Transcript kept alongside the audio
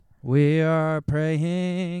We are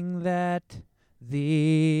praying that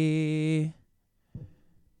the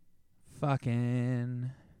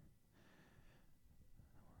fucking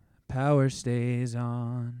power stays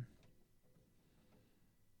on.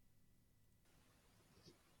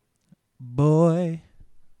 Boy,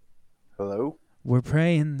 Hello? we're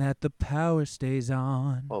praying that the power stays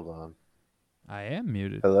on. Hold on. I am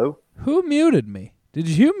muted. Hello? Who muted me? Did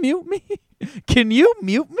you mute me? Can you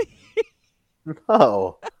mute me?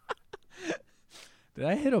 No. Did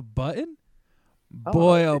I hit a button? Oh.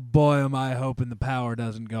 Boy, oh boy, am I hoping the power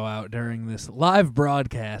doesn't go out during this live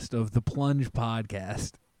broadcast of the Plunge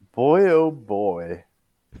podcast. Boy, oh boy.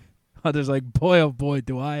 Others like, boy, oh boy,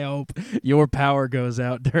 do I hope your power goes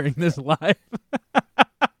out during this live.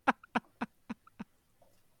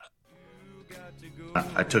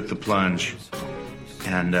 I took the plunge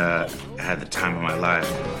and had the time of my life.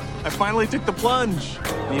 I finally took the plunge.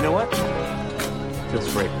 And you know what?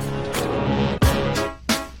 Feels great.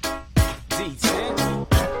 D10. Oh,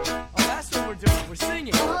 that's what we're doing. We're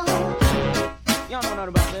singing. Y'all know nothing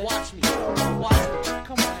about that. Watch me. Watch me.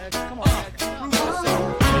 Come on, Ed. Come on, Ed. Prove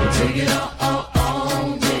yourself. Take it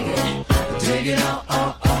all, dig it. Take it all,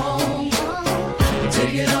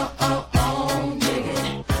 take it all, dig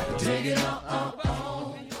it. Take it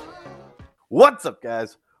all. What's up,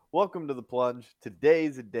 guys? Welcome to The Plunge.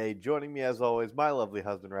 Today's a day. Joining me, as always, my lovely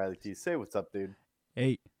husband, Riley T. Say what's up, dude.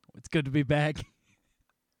 Hey, it's good to be back.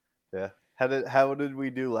 Yeah. How did we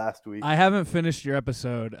do last week? I haven't finished your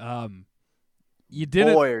episode. You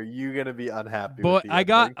didn't. Boy, are you going to be unhappy Boy, with the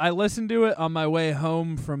ending. I listened to it on my way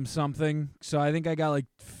home from something, so I think I got like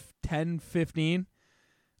 10, 15.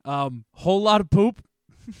 Whole lot of poop.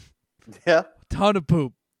 Yeah. Ton of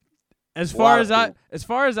poop. As Lot far of as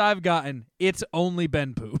poop. I've gotten, it's only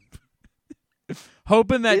been poop.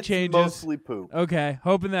 Hoping that It's changes. mostly poop. Okay,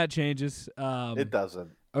 hoping that changes. It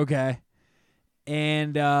doesn't. Okay.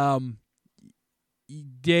 And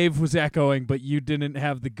Dave was echoing, but you didn't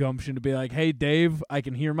have the gumption to be like, "Hey Dave, I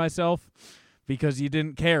can hear myself," because you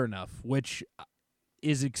didn't care enough, which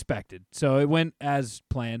is expected. So it went as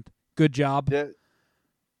planned. Good job. Yeah.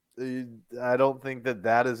 I don't think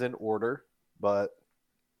that is in order, but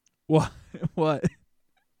What? What?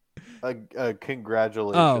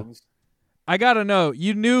 congratulations. I got to know.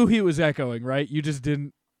 You knew he was echoing, right? You just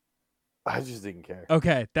didn't. I just didn't care.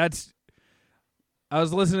 Okay, that's. I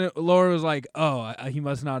was listening. Laura was like, "Oh, he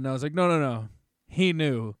must not know." I was like, "No. He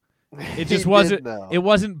knew. It just He wasn't. did know. It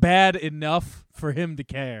wasn't bad enough for him to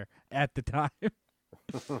care at the time."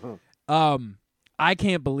 I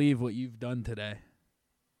can't believe what you've done today.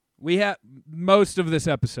 We have most of this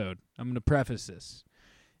episode. I'm going to preface this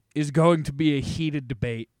is going to be a heated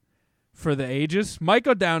debate for the ages. Might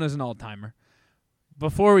go down as an all-timer.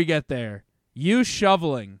 Before we get there, you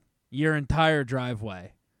shoveling your entire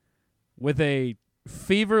driveway with a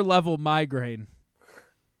fever-level migraine.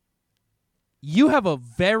 You have a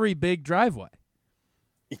very big driveway.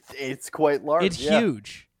 It's quite large. It's yeah.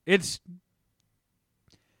 huge. It's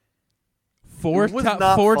four It was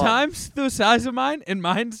not fun. times the size of mine, and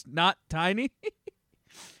mine's not tiny.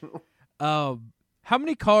 How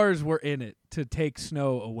many cars were in it to take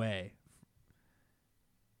snow away?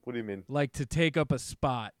 What do you mean? Like to take up a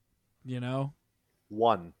spot, you know?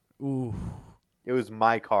 One. Ooh. It was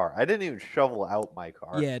my car. I didn't even shovel out my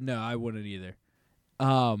car. Yeah, no, I wouldn't either.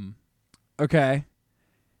 Okay.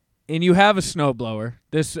 And you have a snowblower.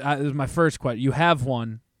 This is my first question. You have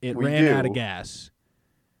one. It We ran out of do. gas.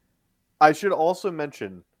 I should also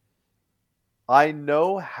mention, I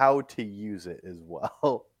know how to use it as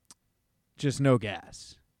well. Just no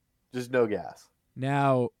gas. Just no gas.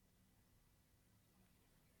 Now,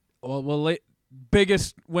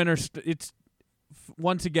 biggest winter. It's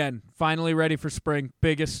once again finally ready for spring.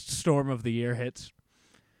 Biggest storm of the year hits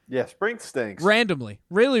Yeah, spring stinks. randomly,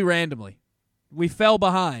 really randomly. We fell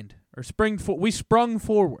behind, or we sprung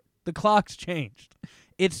forward. The clock's changed.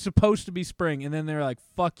 It's supposed to be spring, and then they're like,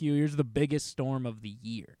 "Fuck you! Here's the biggest storm of the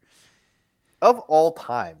year." Of all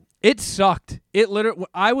time. It sucked. It literally.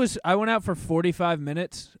 I went out for 45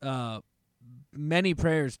 minutes. Many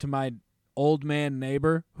prayers to my old man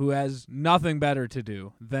neighbor who has nothing better to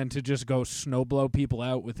do than to just go snowblow people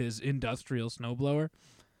out with his industrial snowblower.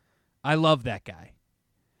 I love that guy.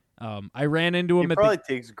 I ran into him He at probably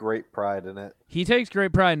takes great pride in it. He takes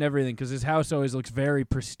great pride in everything because his house always looks very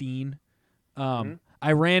pristine.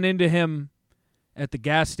 I ran into him at the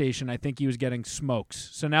gas station. I think he was getting smokes.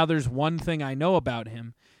 So now there's one thing I know about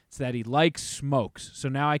him. It's that he likes smokes. So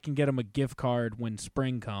now I can get him a gift card when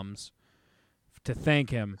spring comes to thank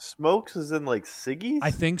him. Smokes is in like Siggy's?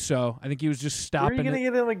 I think so. I think he was just Where are you stopping. going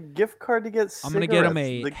to get him a gift card to get cigarettes? I'm gonna get him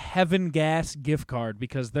a Like, Heaven Gas gift card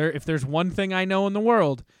because if there's one thing I know in the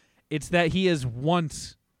world, it's that he has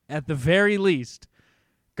once, at the very least,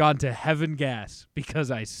 gone to Heaven Gas because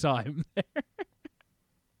I saw him there.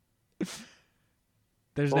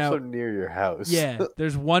 There's also now, near your house. yeah,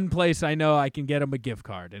 there's one place I know I can get him a gift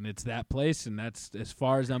card, and it's that place, and that's as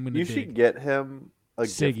far as I'm gonna. You should get him a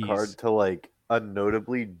Siggy's. gift card to like a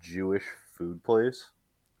notably Jewish food place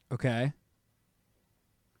Okay.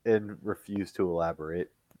 and refuse to elaborate.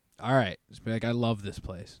 All right. Just be like, I love this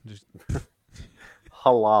place. Just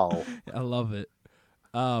Halal. I love it.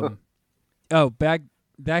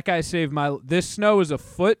 That guy saved my. This snow is a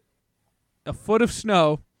foot of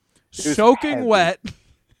snow, was soaking heavy. wet.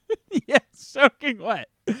 Yeah, soaking wet.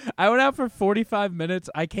 I went out for 45 minutes.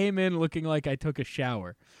 I came in looking like I took a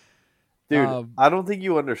shower. Dude, I don't think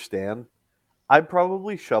you understand. I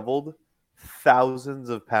probably shoveled thousands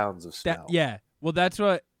of pounds of snow. Yeah. Well, that's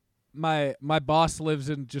what my boss lives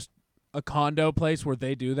in, just a condo place where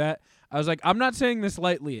they do that. I was like, I'm not saying this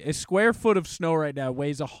lightly. A square foot of snow right now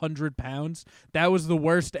weighs 100 pounds. That was the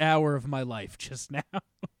worst hour of my life just now.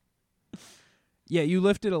 Yeah, you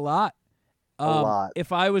lifted a lot. A lot.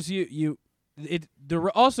 If I was you,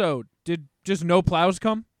 also, did just no plows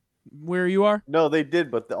come where you are? No, they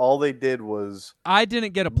did, but all they did was I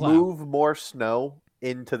didn't get a plow. move more snow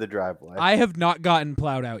into the driveway. I have not gotten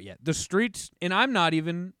plowed out yet. The streets, and I'm not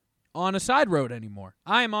even on a side road anymore.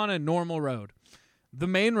 I am on a normal road. The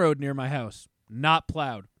main road near my house, not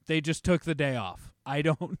plowed. They just took the day off. I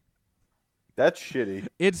don't. That's shitty.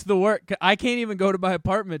 It's the work. I can't even go to my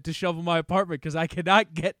apartment to shovel my apartment because I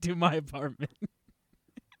cannot get to my apartment.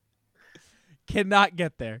 Cannot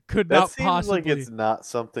get there. Could That not seems possibly. like it's not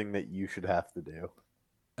something that you should have to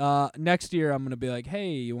do. Next year, I'm going to be like, hey,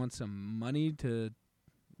 you want some money to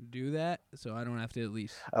do that? So I don't have to at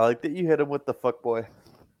least. I like that you hit him with the fuck boy.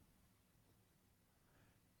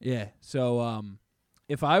 Yeah. So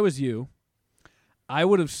if I was you, I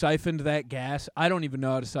would have siphoned that gas. I don't even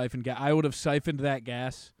know how to siphon gas. I would have siphoned that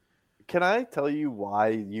gas. Can I tell you why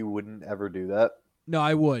you wouldn't ever do that? No,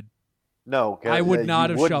 I would. No, I would not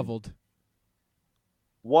you have wouldn't. shoveled.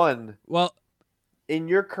 One, Well, in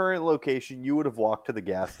your current location, you would have walked to the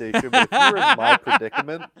gas station. But if you were in my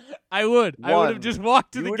predicament, I would. I would have One, just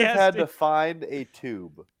walked to you the would have gas had station. to find a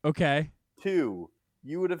tube. Okay. 2,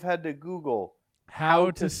 you would have had to Google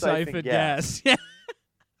How to siphon gas.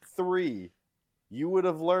 3, you would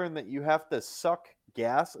have learned that you have to suck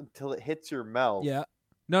gas until it hits your mouth. Yeah.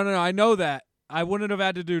 No. I know that. I wouldn't have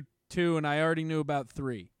had to do 2, and I already knew about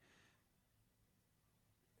 3.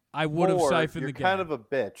 I would have 4, siphoned you're the gas. kind of a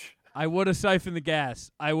bitch. I would have siphoned the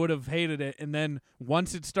gas. I would have hated it. And then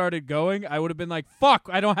once it started going, I would have been like, fuck,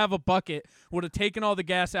 I don't have a bucket. Would have taken all the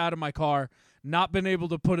gas out of my car, not been able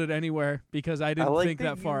to put it anywhere because I I didn't like think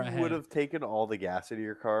that far you ahead. would have taken all the gas out of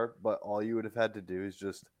your car, but all you would have had to do is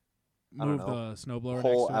just I don't Move know, the snowblower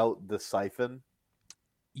pull next to it. out the siphon.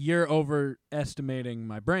 You're overestimating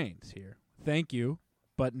my brains here. Thank you,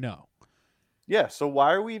 but no. Yeah, so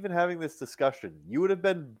why are we even having this discussion? You would have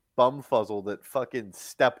been bumfuzzled at fucking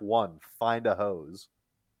step 1, find a hose.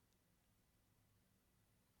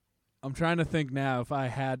 I'm trying to think now if I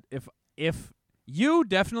had if you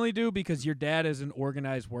definitely do because your dad is an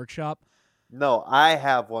organized workshop. No, I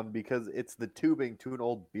have one because it's the tubing to an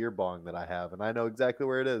old beer bong that I have, and I know exactly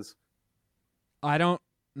where it is. I don't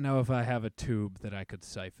know if I have a tube that I could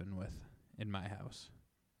siphon with in my house.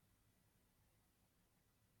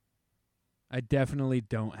 I definitely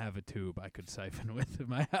don't have a tube I could siphon with in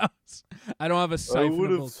my house. I don't have a I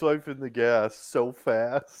would have siphonable. siphoned the gas so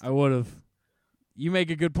fast. I would have. You make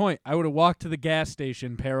a good point. I would have walked to the gas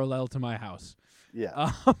station parallel to my house.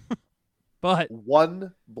 Yeah, But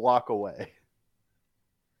 1 block away.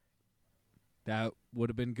 that would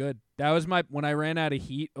have been good. That was when I ran out of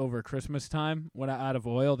heat over Christmas time, out of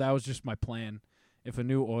oil, that was just my plan. If a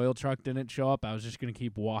new oil truck didn't show up, I was just going to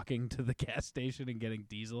keep walking to the gas station and getting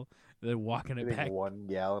diesel, then walking it Getting back. 1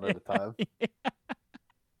 gallon at a time.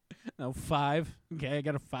 No, 5. Okay, I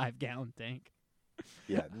got a 5-gallon tank.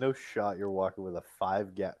 Yeah, no shot you're walking with a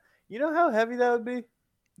 5-gallon. You know how heavy that would be?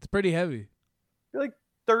 It's pretty heavy. You're like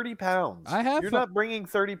 30 pounds. I have You're fu- not bringing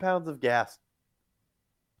 30 pounds of gas.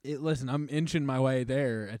 Listen, I'm inching my way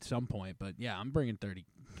there at some point, but yeah, I'm bringing 30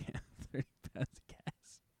 pounds of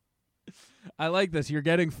gas. I like this. You're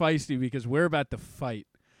getting feisty because we're about to fight.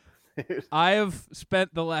 I have spent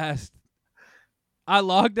I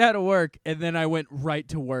logged out of work and then I went right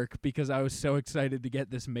to work because I was so excited to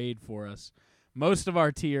get this made for us. Most of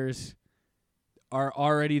our tiers are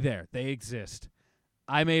already there. They exist.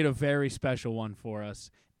 I made a very special one for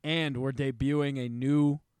us, and we're debuting a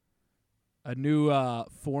new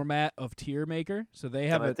format of tier maker. So they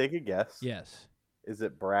have Can I take a guess? yes, Is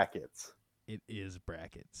it brackets? it is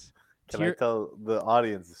brackets. Can I tell the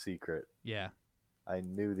audience a secret? Yeah, I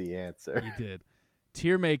knew the answer. you did.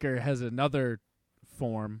 Tier maker has another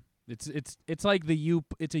form. It's like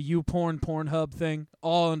it's a YouPorn Pornhub thing,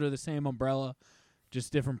 all under the same umbrella,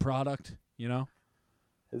 just different product. You know,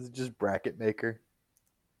 Is it just bracket maker?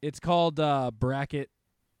 it's called Bracket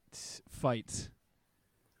Fights.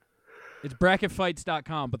 It's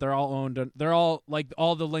bracketfights.com, but they're all owned. They're all like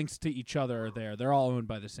all the links to each other are there. They're all owned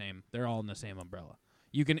by the same. They're all in the same umbrella.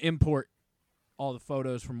 You can import all the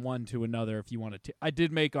photos from one to another if you want to. I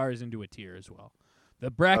did make ours into a tier as well. The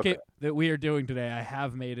bracket that we are doing today, I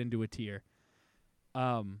have made into a tier.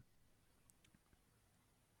 Do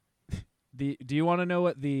you want to know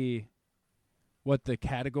what the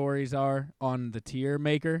categories are on the tier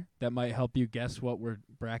maker that might help you guess what we're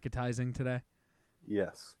bracketizing today?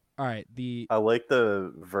 Yes. All right, I like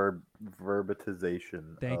the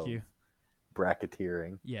verbitization. Thank of you.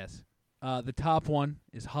 Bracketeering. Yes. The top one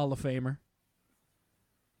is Hall of Famer.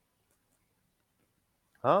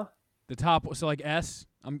 Huh? The top, so like S,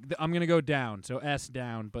 I'm gonna go down. So S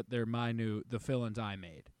down, but they're the fill-ins I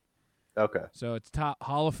made. Okay. So it's top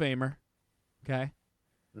Hall of Famer. Okay.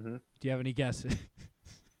 Mm-hmm. Do you have any guesses?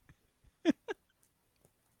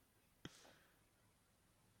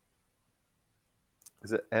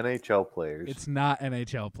 Is it NHL players? It's not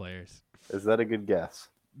NHL players. Is that a good guess?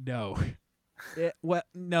 No.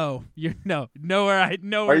 No. You're nowhere.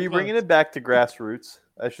 Are you bringing it back to grassroots?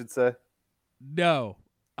 I should say. No.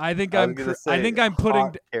 I think I I'm. was gonna say I think I'm putting.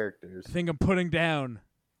 hot characters. I think I'm putting down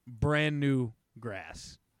brand new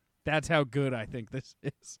grass. That's how good I think this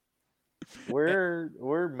is.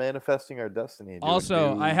 We're manifesting our destiny. into a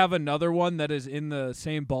Also, new- I have another one that is in the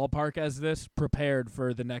same ballpark as this, prepared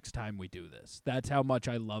for the next time we do this. That's how much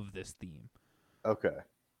I love this theme. Okay.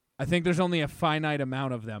 I think there's only a finite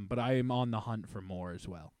amount of them, but I am on the hunt for more as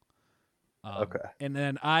well. Okay. And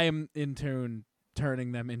then I am in turn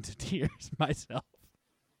turning them into tiers myself.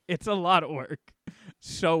 It's a lot of work.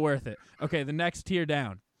 So worth it. Okay, the next tier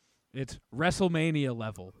down. It's WrestleMania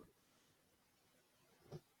level.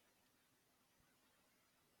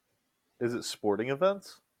 Is it sporting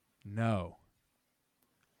events? No.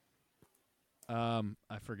 I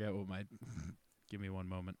forget what my give me one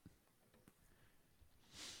moment.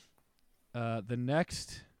 The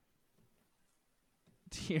next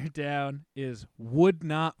tier down is would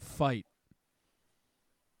not fight.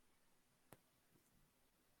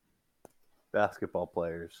 Basketball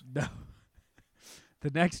players. No.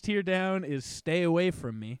 The next tier down is stay away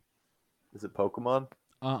from me. Is it Pokemon?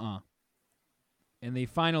 And the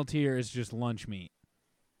final tier is just lunch meat.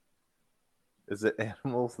 Is it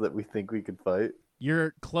animals that we think we could fight?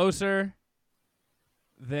 You're closer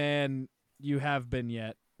than you have been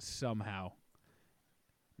yet, somehow.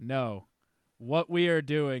 No. What we are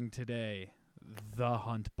doing today, the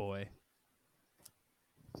Hunt Boy.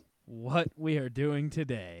 What we are doing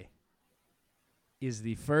today is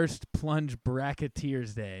the first Plunge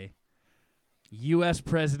Bracketeers Day. U.S.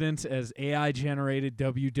 presidents as AI-generated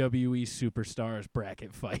WWE superstars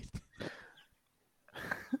bracket fight.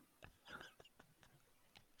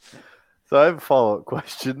 So I have a follow-up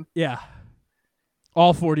question. Yeah.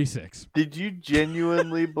 All 46. Did you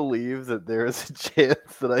genuinely believe that there is a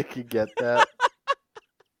chance that I could get that?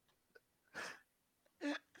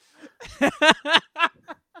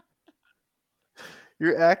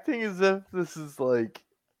 You're acting as if this is like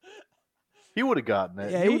he would have gotten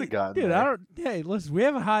it. Yeah, he would have gotten dude, it. I don't. Hey, listen, we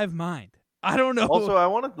have a hive mind. I don't know. Also, I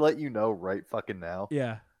want to let you know right fucking now.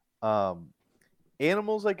 yeah.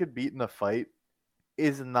 Animals I could beat in a fight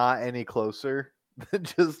is not any closer than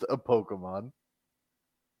just a Pokemon.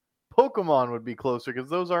 Pokemon would be closer because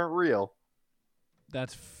those aren't real.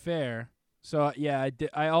 That's fair. So yeah,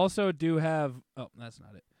 I also do have. Oh, that's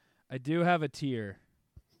not it. I do have a tier.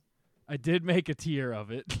 I did make a tier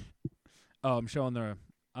of it. Oh,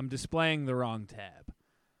 I'm displaying the wrong tab.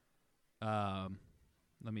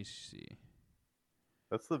 Let me see.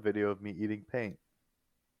 That's the video of me eating paint.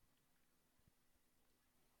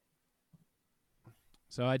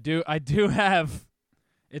 So I do have.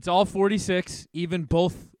 It's all 46. Even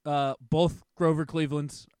both Grover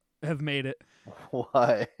Clevelands have made it.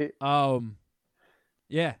 Why?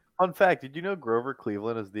 Yeah. Fun fact: did you know Grover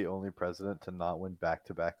Cleveland is the only president to not win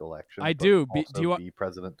back-to-back elections? I but do. Also Do you be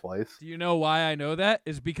president twice? Do you know why I know that?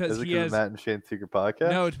 Is because Is it he 'cause has of Matt and Shane's secret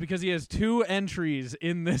podcast? No, it's because he has 2 entries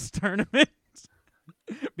in this tournament.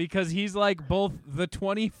 Because he's like both the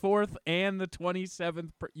 24th and the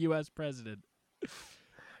 27th U.S. president.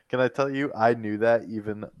 Can I tell you, I knew that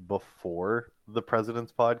even before the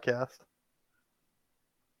President's podcast.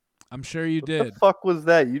 I'm sure you What did. the fuck was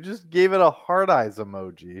that? You just gave it a heart eyes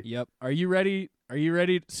emoji. Yep. Are you ready? Are you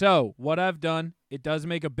ready? So, what I've done, it does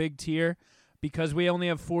make a big tier because we only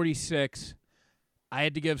have 46. I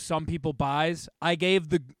had to give some people buys.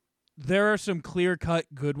 There are some clear-cut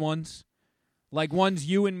good ones. Like ones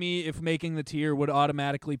you and me, if making the tier, would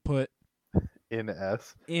automatically put In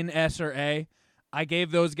S. in S or A. I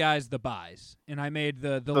gave those guys the buys, and I made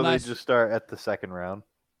the So less. they just start at the second round.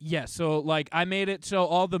 Yeah, so like I made it so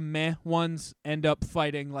all the meh ones end up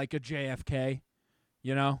fighting like a JFK,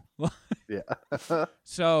 you know? Yeah.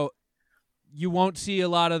 So you won't see a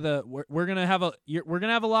lot of the we're going to have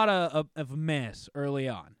a lot of mess early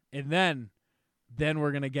on. And then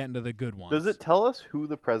we're going to get into the good ones. Does it tell us who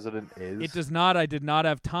the president is? It does not. I did not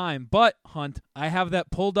have time, but Hunt, I have that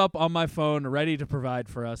pulled up on my phone ready to provide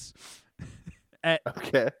for us.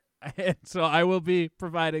 Okay. And so I will be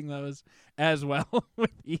providing those as well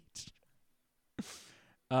with each.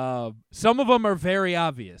 Some of them are very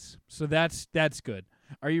obvious, so that's good.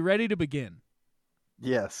 Are you ready to begin?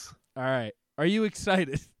 Yes. All right. Are you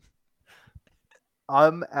excited?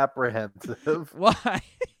 I'm apprehensive Why?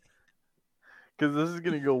 because this is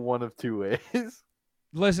going to go one of two ways.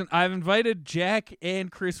 Listen, I've invited Jack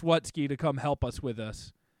and Chris Wutsky to come help us with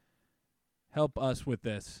this. Help us with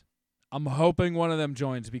this. I'm hoping one of them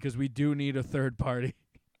joins because we do need a third party.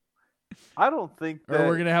 I don't think Or that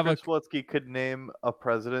we're gonna have a- Chris Wutsky could name a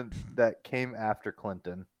president that came after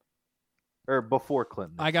Clinton. Or before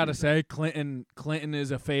Clinton. I got to excuse me. say, Clinton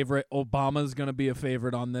is a favorite. Obama's going to be a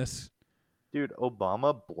favorite on this. Dude,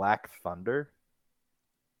 Obama, Black Thunder.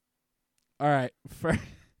 All right.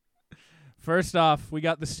 First off, we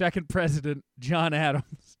got the second president, John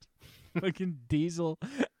Adams, looking diesel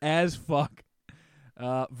as fuck,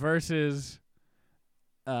 versus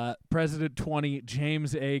President 20,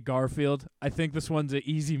 James A. Garfield. I think this one's an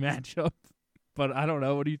easy matchup, but I don't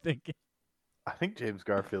know. What are you thinking? I think James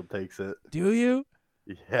Garfield takes it. Do you?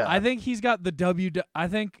 Yeah. I think he's got the I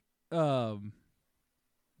think, fuck,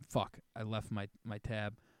 I left my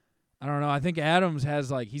tab. I don't know. I think Adams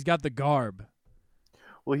has, he's got the garb.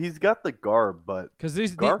 Well, he's got the garb, but Because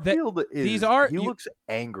these Garfield these are- he you- looks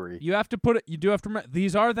angry. you have to put it. You do have to remember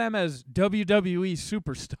these are them as WWE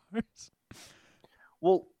superstars.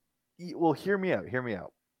 Well, hear me out. Hear me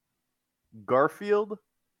out. Garfield,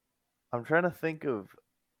 I'm trying to think of.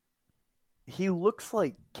 He looks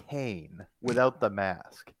like Kane without the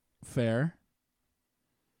mask, Fair.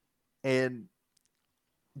 and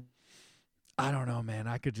I don't know, man.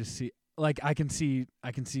 I could just see, I can see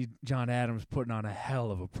John Adams putting on a hell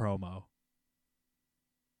of a promo.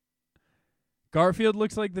 Garfield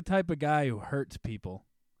looks like the type of guy who hurts people.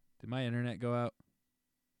 Did my internet go out?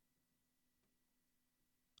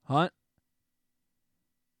 Hunt?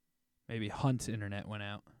 Maybe Hunt's internet went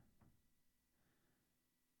out.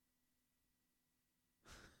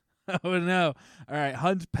 Oh, no. All right,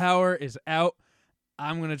 Hunt's power is out.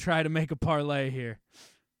 I'm going to try to make a parlay here.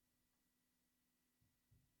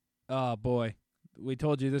 Oh, boy. We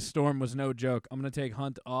told you this storm was no joke. I'm going to take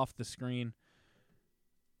Hunt off the screen.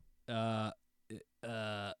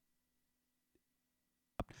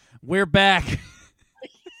 We're back.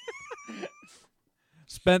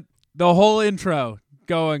 Spent the whole intro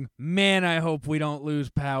going, man, I hope we don't lose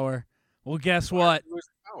power. Well, guess what? Lose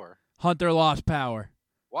power. Hunter lost power.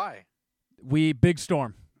 Why? Big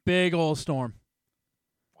storm. Big old storm.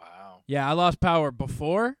 Wow. Yeah, I lost power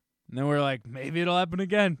before, and then we're like, maybe it'll happen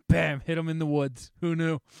again. Bam, hit him in the woods. Who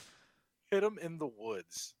knew? Hit him in the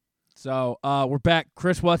woods. So we're back.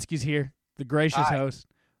 Chris Wutsky's here, the gracious Hi. host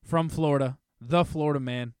from Florida, the Florida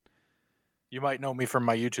man. You might know me from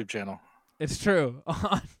my YouTube channel. It's true.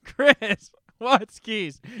 On Chris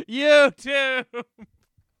Wutsky's YouTube.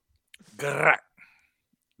 Grrrr.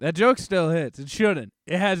 That joke still hits. It shouldn't.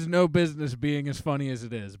 It has no business being as funny as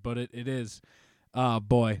it is, but it is.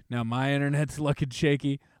 Boy. Now my internet's looking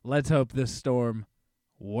shaky. Let's hope this storm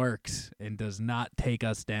works and does not take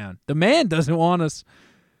us down. The man doesn't want us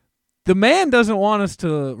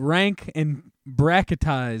to rank and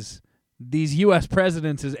bracketize these U.S.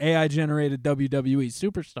 presidents as AI-generated WWE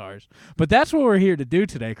superstars. But that's what we're here to do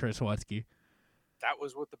today, Chris Wutsky. That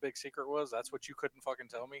was what the big secret was? That's what you couldn't fucking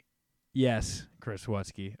tell me? Yes, Chris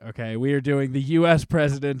Wutsky. Okay, we are doing the U.S.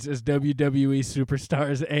 presidents as WWE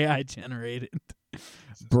superstars AI-generated.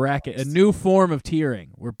 Bracket, a new form of tiering.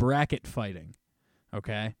 We're bracket fighting.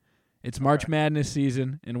 Okay? It's March Madness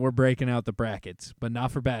season, and we're breaking out the brackets, but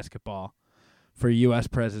not for basketball. For U.S.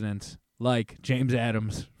 presidents like James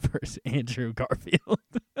Adams versus Andrew Garfield.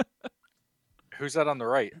 Who's that on the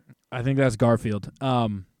right? I think that's Garfield.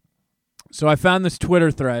 So I found this Twitter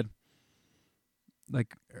thread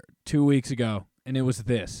like 2 weeks ago, and it was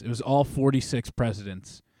this. It was all 46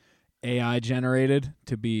 presidents AI generated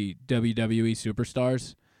to be WWE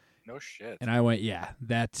superstars. No shit. And I went, yeah,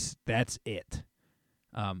 that's it.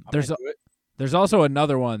 I'm There's into it. there's also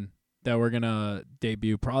another one that we're going to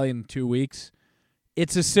debut probably in 2 weeks.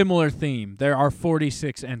 It's a similar theme. There are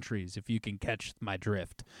 46 entries, if you can catch my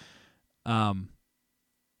drift. And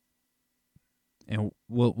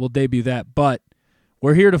we'll debut that. But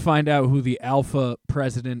we're here to find out who the alpha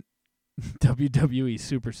president WWE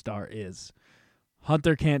superstar is.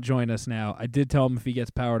 Hunter can't join us now. I did tell him if he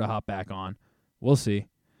gets power to hop back on. We'll see.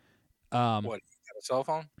 What? You got a cell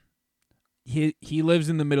phone? He lives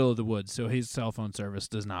in the middle of the woods, so his cell phone service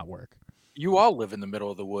does not work. You all live in the middle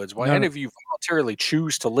of the woods. Why No, any no. of you voluntarily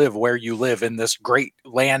choose to live where you live in this great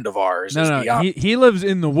land of ours is No, beyond. he lives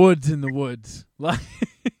in the woods. Like,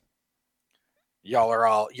 Y'all are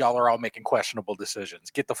all making questionable decisions.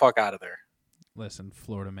 Get the fuck out of there. listen,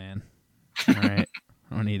 Florida man. All right,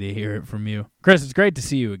 I don't need to hear it from you, Chris. It's great to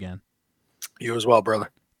see you again. You as well, brother.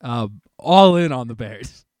 All in on the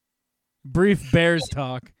Bears. Brief Bears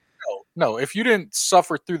talk. No, if you didn't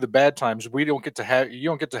suffer through the bad times, you don't get to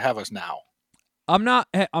have us now. I'm not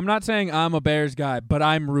saying I'm a Bears guy, but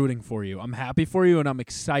I'm rooting for you. I'm happy for you, and I'm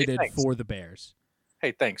excited thanks. for the Bears.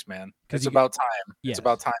 Hey, thanks, man. 'Cause It's you about time. Yes. It's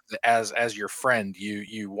about time that as your friend,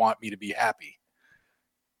 you want me to be happy.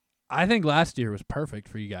 I think last year was perfect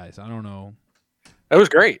for you guys. I don't know. That was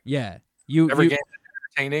great. Yeah, Every you game was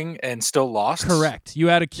entertaining and still lost. correct. You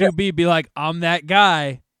had a QB be like, I'm that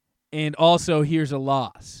guy, and also here's a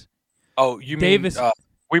loss. Oh, you Davis- mean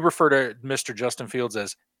we refer to Mr. Justin Fields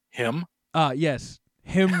as him? Yes,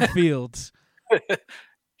 him Fields.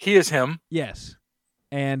 He is him. Yes,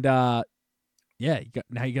 and yeah,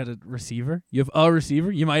 you got a receiver. You have a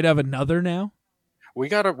receiver. You might have another now. We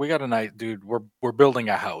got a night, dude. We're building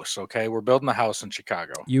a house. Okay, we're building a house in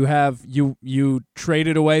Chicago. You have you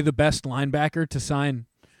traded away the best linebacker to sign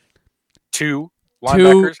Two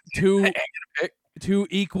linebackers. two And a pick. two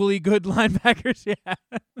equally good linebackers. Yeah,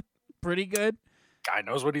 pretty good. Guy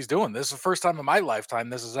knows what he's doing. This is the first time in my lifetime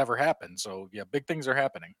this has ever happened. So yeah, big things are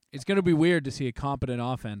happening. It's going to be weird to see a competent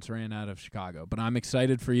offense ran out of Chicago, but I'm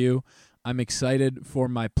excited for you. I'm excited for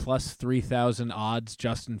my plus 3,000 odds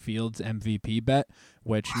Justin Fields MVP bet,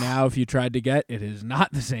 which now if you tried to get, it is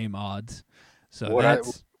not the same odds. So What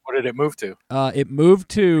did it move to? it moved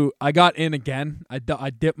to, I got in again. I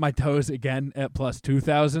dipped my toes again at plus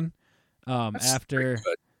 2,000 That's after pretty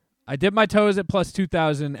good. I dipped my toes at plus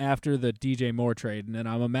 2,000 after the DJ Moore trade, and then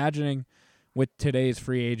I'm imagining with today's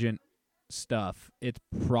free agent stuff, it's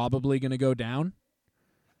probably going to go down.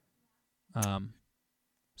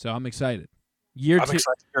 So I'm excited. I'm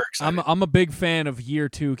excited. You're excited. I'm a big fan of year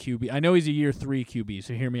 2 QB. I know he's a year 3 QB,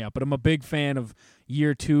 so hear me out. But I'm a big fan of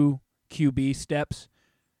year 2 QB steps,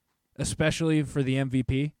 especially for the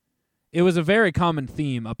MVP. It was a very common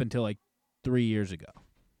theme up until like 3 years ago,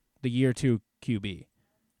 the year 2 QB.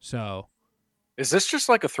 So, Is this just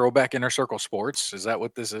like a throwback Inner Circle Sports? Is that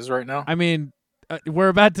what this is right now? I mean, we're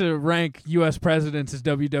about to rank U.S. presidents as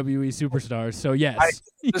WWE superstars. So yes,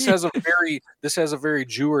 This has a very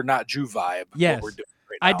Jew or not Jew vibe. Yes. What we're doing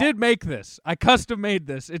right I now. did make this. I custom made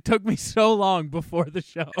this. It took me so long before the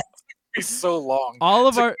show. It's so long. All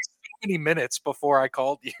of Took our me so many minutes before I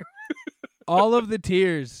called you. all of the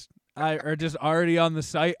tiers are just already on the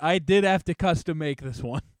site. I did have to custom make this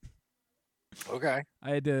one. Okay. I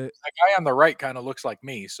had to That guy on the right kind of looks like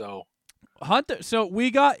me, so Hunter. So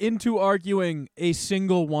we got into arguing a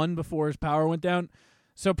single one before his power went down.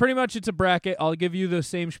 So pretty much it's a bracket. I'll give you the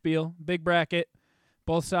same spiel. Big bracket.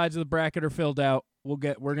 Both sides of the bracket are filled out.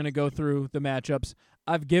 We're gonna go through the matchups.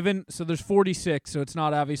 So there's 46, so it's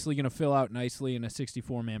not obviously gonna fill out nicely in a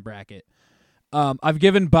 64-man bracket. I've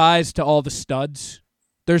given buys to all the studs.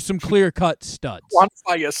 There's some clear-cut studs.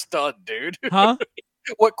 quantify a stud, dude. Huh?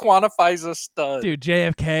 What quantifies a stud? Dude,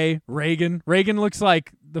 JFK, Reagan. Reagan looks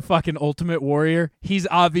like the fucking ultimate warrior. He's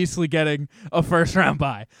obviously getting a first-round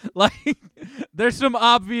bye. Like, there's some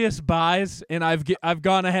obvious buys, and I've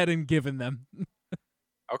gone ahead and given them.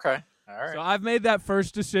 Okay. All right. So I've made that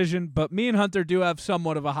first decision, but me and Hunter do have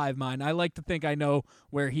somewhat of a hive mind. I like to think I know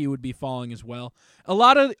where he would be falling as well. A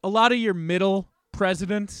lot of your middle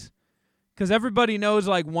presidents, because everybody knows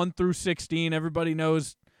like 1 through 16. Everybody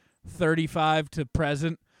knows 35 to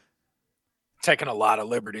present. Taking a lot of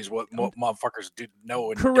liberties. What motherfuckers do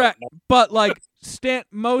know and Correct. don't know. But like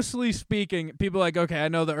mostly speaking, people are like, okay, I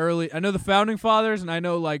know the founding fathers, and I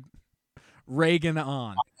know like Reagan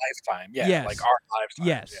on. Lifetime. Yeah. Yes. Like our lifetime.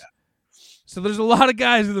 Yes. Yeah. So there's a lot of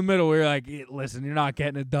guys in the middle where you're like, listen, you're not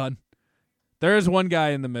getting it done. There is one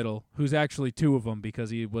guy in the middle who's actually two of them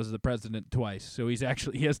because he was the president twice. So he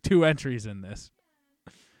has 2 entries in this.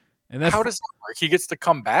 And that's How does that work? He gets to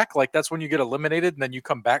come back? Like, that's when you get eliminated and then you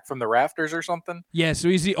come back from the rafters or something? Yeah, so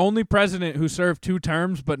he's the only president who served 2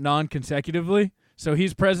 terms but non-consecutively. So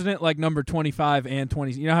he's president like number 25 and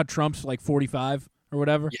 20. You know how Trump's like 45 or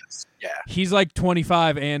whatever? Yes. Yeah. He's like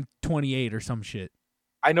 25 and 28 or some shit.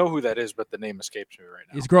 I know who that is, but the name escapes me right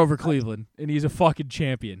now. He's Grover Cleveland, and he's a fucking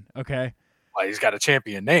champion, okay? Well, he's got a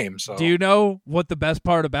champion name, so. Do you know what the best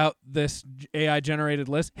part about this AI-generated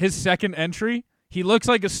list? His second entry, he looks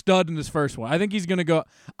like a stud in his first one. I think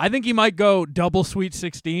he might go double Sweet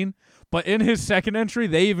 16, but in his second entry,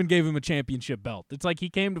 they even gave him a championship belt. It's like he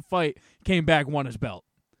came to fight, came back, won his belt.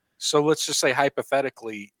 So let's just say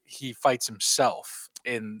hypothetically, he fights himself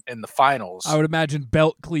in the finals. I would imagine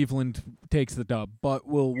Belt Cleveland takes the dub, but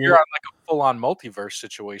we'll You're on like a full-on multiverse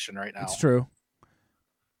situation right now. It's true.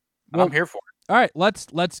 And I'm here for it. All right,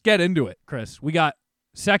 let's get into it, Chris. We got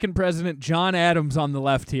second president John Adams on the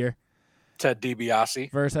left here. Ted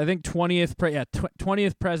DiBiase. Versus, I think,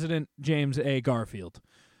 20th president James A. Garfield.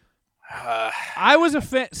 I was a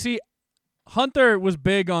fan. See, Hunter was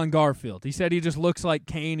big on Garfield. He said he just looks like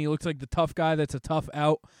Kane. He looks like the tough guy that's a tough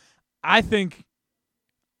out. I think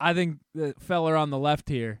the fella on the left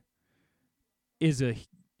here is a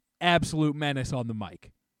absolute menace on the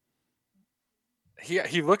mic.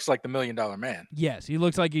 He looks like the $1 Million Man. Yes, he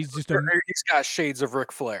looks like he's just He's got shades of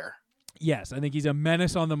Ric Flair. Yes, I think he's a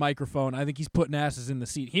menace on the microphone. I think he's putting asses in the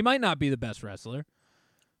seat. He might not be the best wrestler,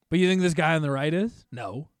 but you think this guy on the right is?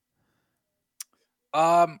 No.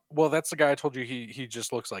 Well, that's the guy I told you he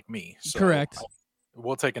just looks like me. So correct.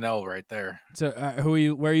 We'll take an L right there. So,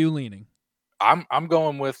 where are you leaning? I'm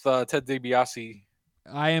going with Ted DiBiase.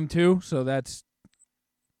 I am too. So let's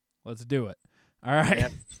do it. All right.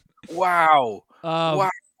 Man. Wow. Wow.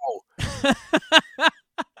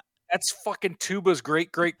 That's fucking Tuba's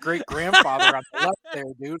great-great-great-grandfather on the left there,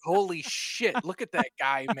 dude. Holy shit. Look at that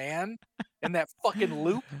guy, man. And that fucking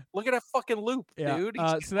loop. Look at that fucking loop, yeah. dude.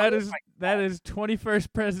 So that is 21st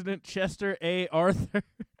President Chester A. Arthur.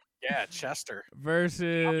 Yeah, Chester.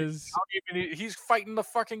 Versus... he's fighting the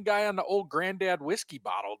fucking guy on the old granddad whiskey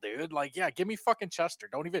bottle, dude. Like, yeah, give me fucking Chester.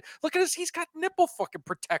 Don't even... Look at this. He's got nipple fucking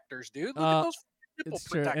protectors, dude. Look at those nipple it's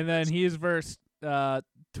protectors. True. And then he is versus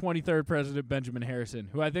 23rd President Benjamin Harrison,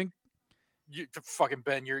 who I think... You fucking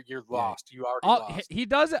Ben, you're lost. You already lost. He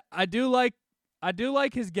does it. I do like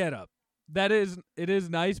his getup. It is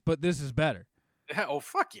nice, but this is better. Oh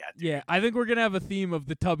fuck yeah, dude. Yeah, I think we're gonna have a theme of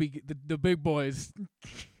the big boys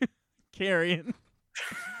carrying.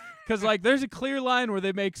 Because like, there's a clear line where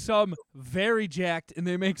they make some very jacked and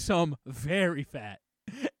they make some very fat.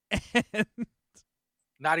 And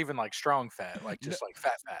not even like strong fat, like just like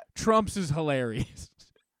fat. Trump's is hilarious.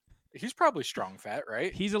 He's probably strong fat,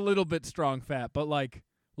 right? He's a little bit strong fat, but like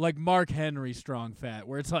Mark Henry strong fat,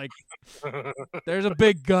 where it's like there's a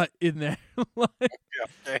big gut in there.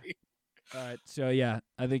 Okay. All right, so yeah,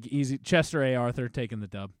 I think easy. Chester A. Arthur taking the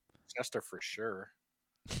dub. Chester for sure.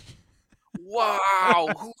 Wow,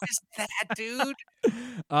 who is that, dude?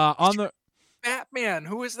 On the Batman,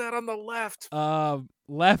 who is that on the left?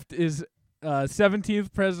 Left is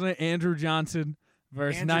 17th President Andrew Johnson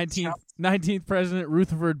versus 19th President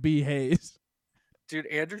Rutherford B. Hayes. Dude,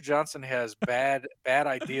 Andrew Johnson has bad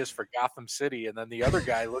ideas for Gotham City, and then the other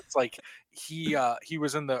guy looks like he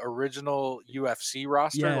was in the original UFC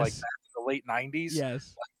roster, yes. like back in the late 90s.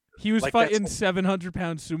 Yes. He was fighting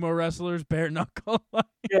 700-pound sumo wrestlers, bare knuckle.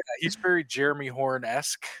 Yeah, he's very Jeremy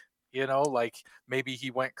Horn-esque. You know, like maybe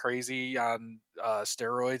he went crazy on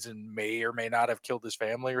steroids and may or may not have killed his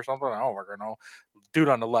family or something. I don't know. Dude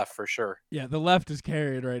on the left for sure. Yeah, the left is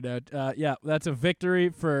carried right now. Yeah, that's a victory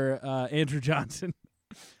for Andrew Johnson.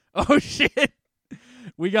 Oh, shit.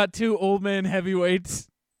 We got 2 old man heavyweights.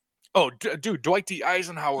 Oh, dude, Dwight D.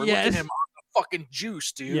 Eisenhower. Yes. Look at him on the fucking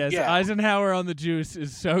juice, dude. Yes, yeah. Eisenhower on the juice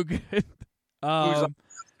is so good.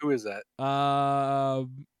 Who is that? Oh,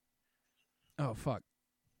 fuck.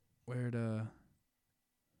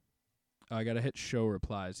 I gotta hit show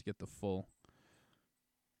replies to get the full.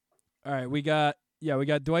 All right, we got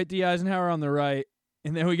Dwight D. Eisenhower on the right,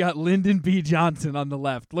 and then we got Lyndon B. Johnson on the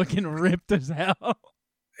left, looking ripped as hell.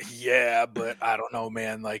 Yeah, but I don't know,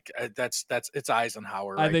 man. Like it's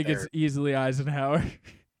Eisenhower. I think there. it's easily Eisenhower.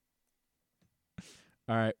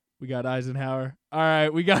 All right, we got Eisenhower. All right,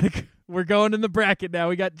 we're going in the bracket now.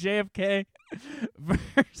 We got JFK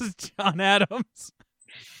versus John Adams.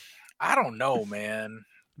 I don't know, man.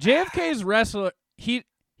 JFK's wrestler,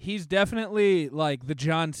 he's definitely like the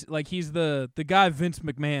he's the guy Vince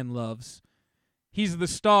McMahon loves. He's the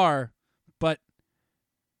star, but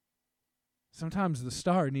Sometimes the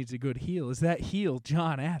star needs a good heel. Is that heel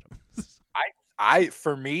John Adams?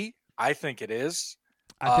 For me, I think it is.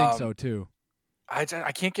 I think so too. I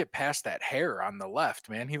can't get past that hair on the left,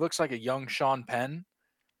 man. He looks like a young Sean Penn.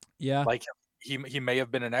 Yeah. Like he may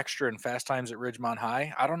have been an extra in Fast Times at Ridgemont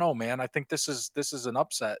High. I don't know, man. I think this is an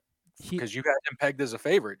upset because you got him pegged as a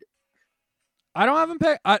favorite. I don't have him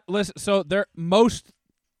pegged. Listen, so most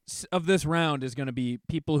of this round is going to be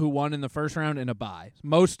people who won in the first round in a bye.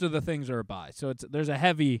 Most of the things are a bye. So there's a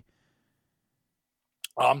heavy.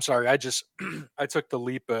 Oh, I'm sorry. I took the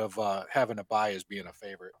leap of having a bye as being a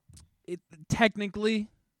favorite. Technically,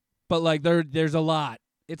 but like there's a lot.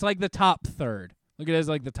 It's like the top third. Look at it as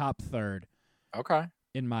like the top third. Okay.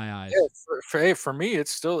 In my eyes. Yeah, for me,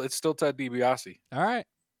 it's still Ted DiBiase. All right.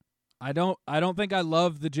 I don't think I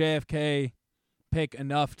love the JFK pick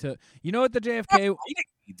enough to. You know what the JFK? You're not fighting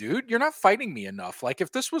me, dude, you're not fighting me enough. Like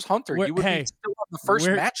if this was Hunter, you would be still on the first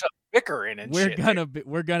matchup bickering and we're shit.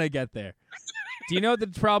 We're gonna get there. Do you know what the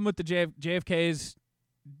problem with the JFK's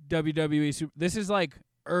WWE? This is like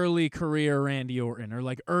early career Randy Orton or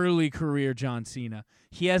like early career John Cena.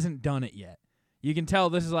 He hasn't done it yet. You can tell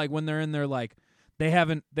this is like when they're in their like they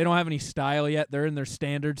don't have any style yet. They're in their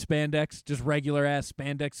standard spandex, just regular ass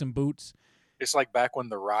spandex and boots. It's like back when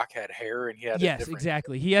The Rock had hair and he had yes,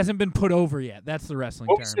 exactly. He hasn't been put over yet. That's the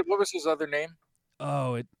wrestling term. What was his other name?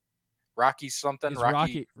 Oh, Rocky something.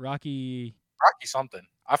 Rocky something.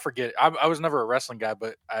 I forget. I was never a wrestling guy,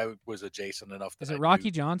 but I was adjacent enough. Is it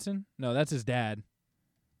Rocky Johnson? No, that's his dad.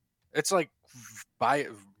 It's like Rocky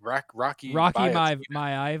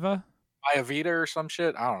Maivia or some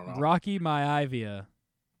shit. I don't know. Rocky Maivia.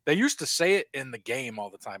 They used to say it in the game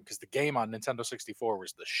all the time because the game on Nintendo 64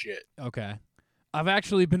 was the shit. Okay. I've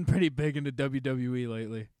actually been pretty big into WWE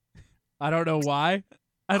lately. I don't know why.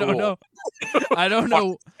 I don't know. I don't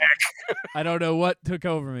know. I don't know what took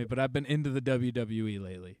over me, but I've been into the WWE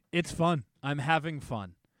lately. It's fun. I'm having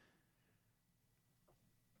fun.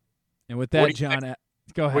 And with that, John,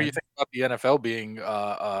 go ahead. What do you think about the NFL being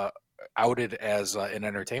outed as an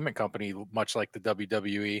entertainment company, much like the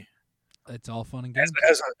WWE? It's all fun and games.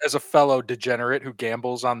 As a fellow degenerate who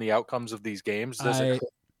gambles on the outcomes of these games, does it hurt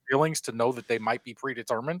feelings to know that they might be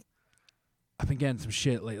predetermined? I've been getting some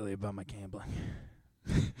shit lately about my gambling.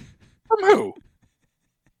 From who?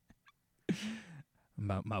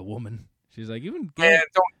 About my woman. She's like, "You've been man,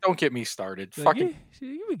 don't get me started. She's Fucking, like,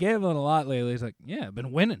 you've been gambling a lot lately." He's like, "Yeah, I've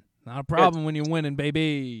been winning. Not a problem when you're winning,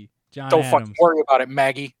 baby." John don't Adams. fucking worry about it,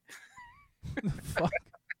 Maggie. Fuck.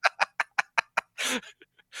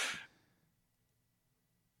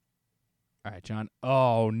 All right, John.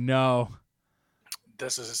 Oh no.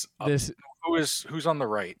 This is who's on the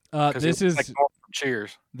right? This is like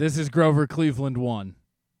Cheers. This is Grover Cleveland 1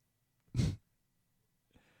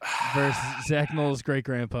 versus Zach Knowles' great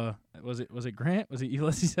grandpa. Was it Grant? Was it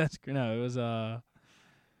Ulysses S? No, it was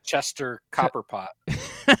Chester Copperpot.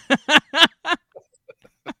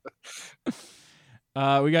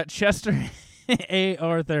 We got Chester A.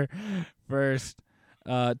 Arthur versus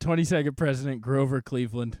 22nd President Grover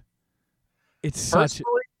Cleveland. It's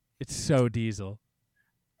so Diesel.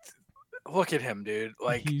 Look at him, dude.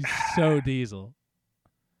 Like he's so Diesel.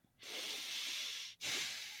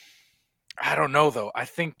 I don't know though. I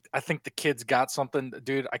think the kid's got something,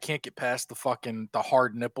 dude. I can't get past the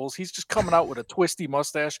hard nipples. He's just coming out with a twisty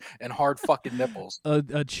mustache and hard fucking nipples.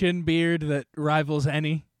 A chin beard that rivals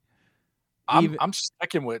any. I'm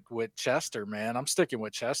sticking with Chester, man. I'm sticking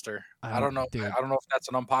with Chester. I don't know. Dude. I don't know if that's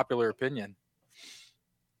an unpopular opinion.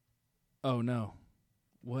 Oh no.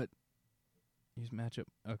 What? Use matchup.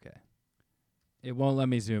 Okay. It won't let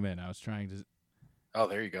me zoom in. I was trying to. Oh,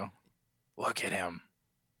 there you go. Look at him.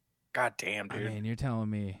 God damn, dude. I mean, you're telling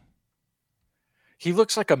me. He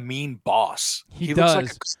looks like a mean boss. He does.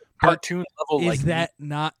 Looks like a cartoon level. Is that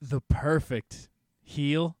not the perfect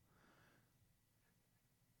heel?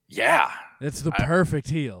 Yeah. That's the perfect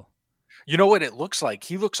heel. You know what it looks like?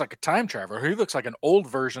 He looks like a time traveler. He looks like an old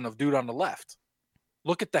version of dude on the left.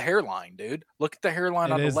 Look at the hairline, dude. Look at the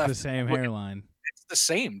hairline on the left. It is the same hairline. It's the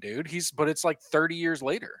same, dude. But it's like 30 years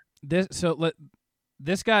later. This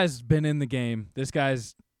guy's been in the game. This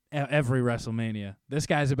guy's every WrestleMania. This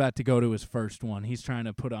guy's about to go to his first one. He's trying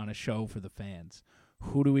to put on a show for the fans.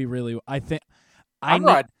 Who do we really? I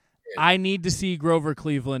need to see Grover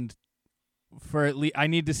Cleveland for at least. I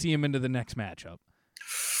need to see him into the next matchup.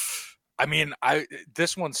 I mean,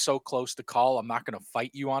 this one's so close to call. I'm not going to fight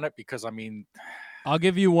you on it because I'll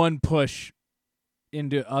give you one push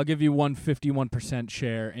I'll give you one 51%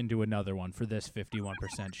 share into another one for this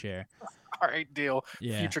 51% share. All right, deal.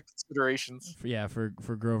 Yeah. Future considerations.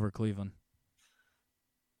 For Grover Cleveland.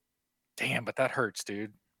 Damn, but that hurts,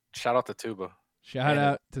 dude. Shout out to Tuba. Shout Man,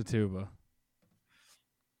 out to Tuba.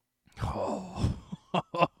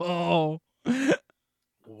 Oh.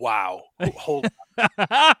 Wow. Hold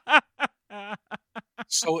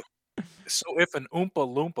So if an Oompa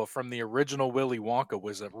Loompa from the original Willy Wonka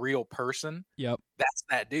was a real person, Yep. that's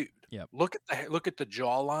that dude. Yep. Look at the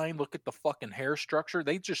jawline, look at the fucking hair structure.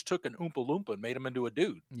 They just took an Oompa Loompa and made him into a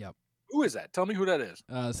dude. Yep. Who is that? Tell me who that is.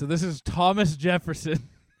 So this is Thomas Jefferson.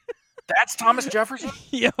 That's Thomas Jefferson?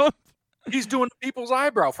 Yep. He's doing people's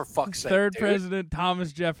eyebrow for fuck's sake. Third dude. president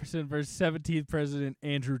Thomas Jefferson versus 17th president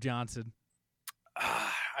Andrew Johnson.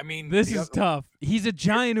 I mean, This the is other- tough. He's a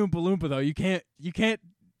giant Oompa Loompa though. You can't.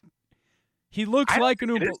 He looks I don't like an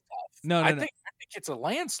think it Oompa. is tough. No, I no. think it's a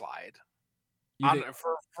landslide You on, think-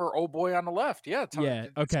 for old boy on the left. Yeah. yeah.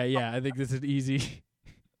 Okay. Yeah. I think this is easy.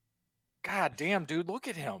 God damn, dude, look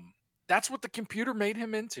at him. That's what the computer made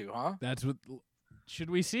him into, huh? That's what. Should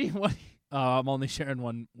we see what? I'm only sharing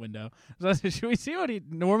one window. So should we see what he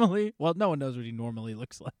normally? Well, no one knows what he normally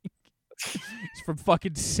looks like. It's from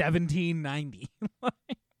fucking 1790.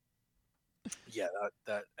 Yeah,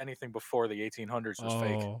 that anything before the 1800s was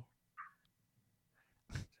fake. Oh.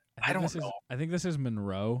 I think don't this is- know. I think this is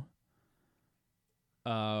Monroe.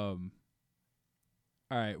 All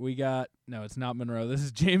right, we got no. It's not Monroe. This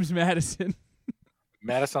is James Madison.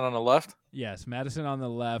 Madison on the left. Yes, Madison on the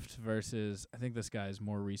left versus I think this guy is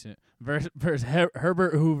more recent versus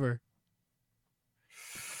Herbert Hoover.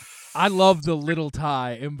 I love the little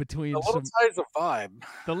tie in between. The little tie's a vibe.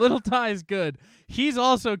 The little tie is good. He's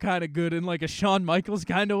also kind of good in like a Shawn Michaels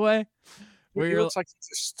kind of way. Where He you're looks like he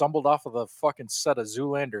just stumbled off of the fucking set of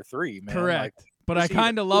Zoolander 3, man. correct, Like, but I is he the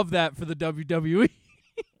kind of love that for the WWE.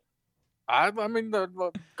 I mean,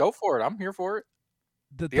 go for it. I'm here for it.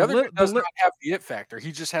 The other li- guy does li- not have the it factor.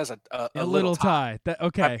 He just has a little tie. That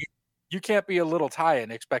okay. I mean, you can't be a little tie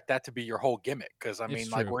and expect that to be your whole gimmick. Because I It's mean,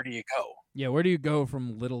 like, true. where do you go? Yeah, where do you go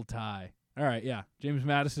from little tie? All right, yeah, James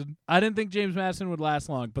Madison. I didn't think James Madison would last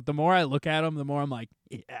long, but the more I look at him, the more I'm like,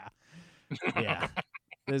 yeah,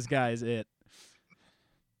 this guy's it.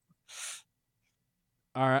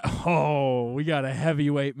 All right. Oh, we got a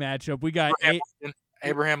heavyweight matchup. We got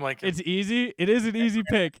Abraham Lincoln. It's easy. It is an easy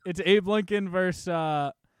pick. It's Abe Lincoln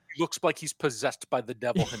versus. He looks like he's possessed by the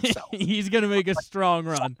devil himself. He's gonna make a strong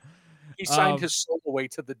run. He signed Um, his soul away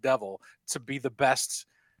to the devil to be the best.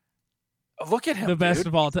 Look at him, The best dude.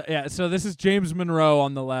 of all time. Yeah. So this is James Monroe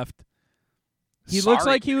on the left. He looks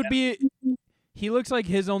Sorry, like he would man. be. He looks like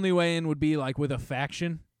his only way in would be like with a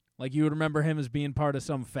faction. Like you would remember him as being part of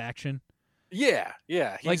some faction. Yeah.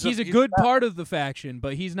 He's a good part of the faction,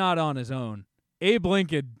 but he's not on his own. Abe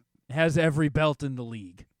Lincoln has every belt in the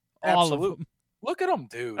league. All of Absolute. them. Look at him,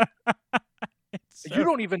 dude. It's You so-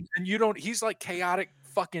 don't even, and you don't. He's like chaotic,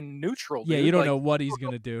 fucking neutral. Yeah, dude. you don't Like, know what he's you don't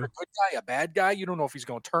gonna know if you're do. a good guy, a bad guy. You don't know if he's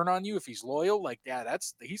going to turn on you, if he's loyal. Like, yeah,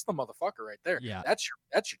 he's the motherfucker right there. Yeah. that's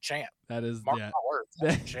your champ. That is Mark yeah. my words,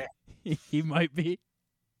 that's your champ. He might be.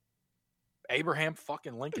 Abraham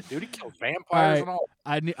fucking Lincoln, dude. He killed All vampires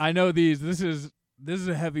right. and all. I know these. This is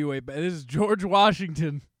a heavyweight. This is George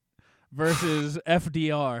Washington versus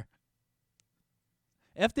FDR.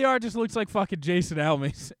 FDR just looks like fucking Jason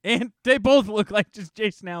Alme, and they both look like just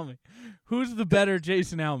Jason Alme. Who's the better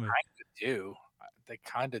Jason Alme? Do they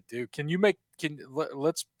kind of do? Can you make?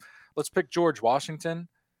 Let's pick George Washington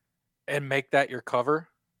and make that your cover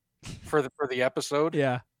for the episode.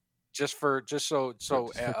 Yeah. Just so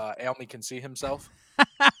Almy can see himself.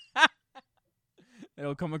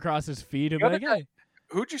 It'll come across his feed and The be other like, hey,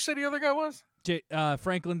 Who'd you say the other guy was?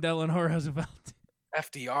 Franklin Delano Roosevelt.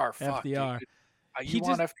 FDR. Fuck, FDR. Dude. He You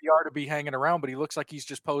want FDR to be hanging around, but he looks like he's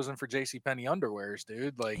just posing for JCPenney underwears,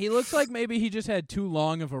 dude. Like He looks like maybe he just had too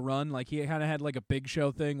long of a run. Like he kind of had like a Big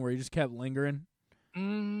Show thing where he just kept lingering,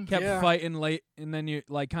 kept yeah. fighting late, and then you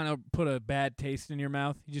like kind of put a bad taste in your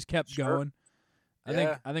mouth. He just kept Sure. going. I think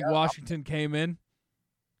Yeah. Washington came in,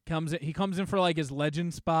 he comes in for like his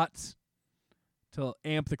legend spots to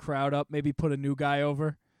amp the crowd up. Maybe put a new guy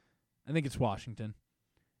over. I think it's Washington.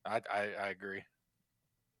 I agree.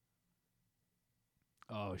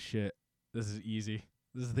 Oh shit, this is easy.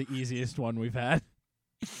 This is the easiest one we've had.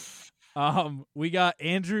 We got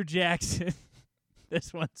Andrew Jackson.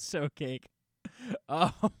 This one's so cake.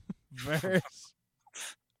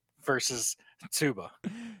 Versus Tuba.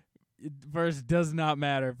 Verse does not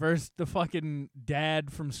matter. Verse the fucking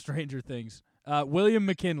dad from Stranger Things. William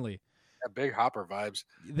McKinley. Yeah, big Hopper vibes.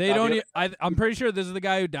 They Now, don't. the I'm pretty sure this is the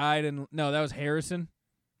guy who died. And no, that was Harrison.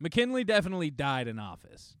 McKinley definitely died in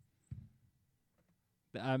office.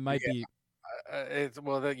 I might Yeah. be.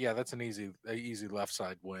 That's an easy left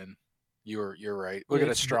side win. You're right. Look at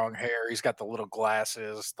his It's- strong hair. He's got the little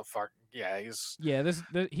glasses. The fuck. Yeah, he's Yeah,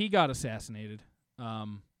 he got assassinated.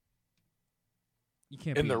 You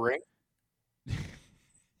can't in be the ring.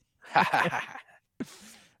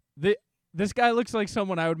 This guy looks like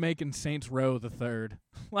someone I would make in Saints Row the Third.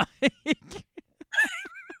 Like,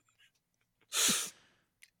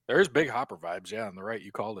 There's big Hopper vibes. Yeah, on the right.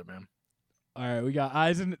 You called it, man. all right, we got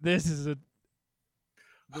Eisen. This is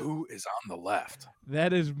Who is on the left?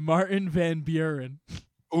 that is Martin Van Buren.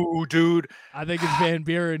 Ooh, dude. I think it's Van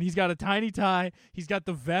Buren. He's got a tiny tie. He's got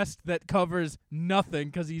the vest that covers nothing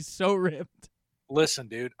because he's so ripped. Listen,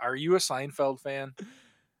 dude. Are you a Seinfeld fan?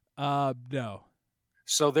 No.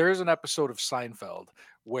 So there's an episode of Seinfeld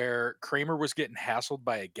where Kramer was getting hassled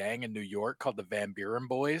by a gang in New York called the Van Buren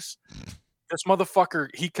Boys. This motherfucker,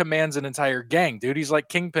 he commands an entire gang, dude. He's like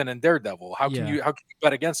Kingpin and Daredevil. How can you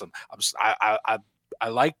bet against him? I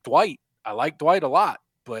like Dwight. I like Dwight a lot,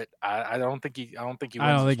 but I don't think he. I don't think he. I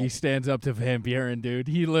don't wins think he this stands up to Van Buren, dude.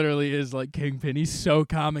 He literally is like Kingpin. He's so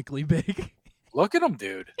comically big. one. Look at him,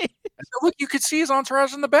 dude. Look, you could see his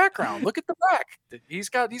entourage in the background. Look at the back. He's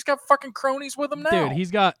got fucking cronies with him now. Dude,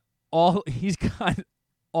 he's got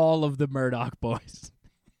all of the Murdoch boys.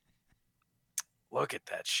 Look at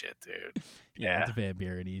that shit, dude. Yeah, it's Van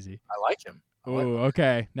Buren easy. I like him. I like Ooh,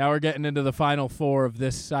 okay. Now we're getting into the final four of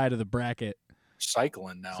this side of the bracket.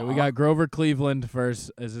 cycling now. So we got Grover Cleveland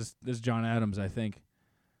versus this is John Adams, I think.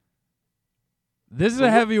 This is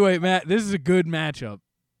a heavyweight match. This is a good matchup.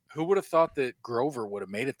 Who would have thought that Grover would have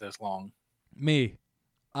made it this long? Me.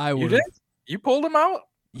 I You would. did? You pulled him out?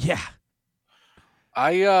 Yeah.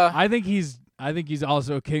 I I think he's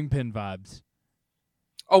also Kingpin vibes.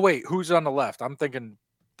 Oh wait, who's on the left? I'm thinking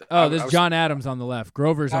Oh, I this was- John Adams on the left.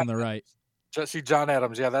 Grover's on the right. Jesse John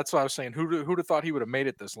Adams. Yeah, that's what I was saying. Who'd have thought he would have made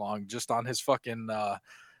it this long just on his fucking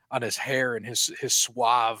on his hair and his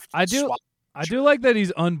suave. I do suave- I do like that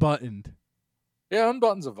he's unbuttoned. Yeah,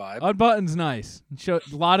 unbuttons a vibe. Unbuttoned's nice. Show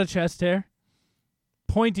a lot of chest hair.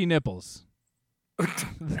 Pointy nipples. One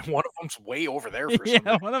of them's way over there for some Yeah,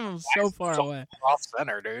 reason. one of them's so far away. Off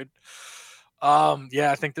center, dude.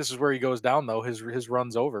 Yeah, I think this is where he goes down though. His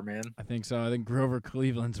run's over, man, I think so. I think Grover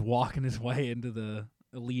Cleveland's walking his way into the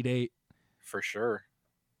Elite Eight. for sure.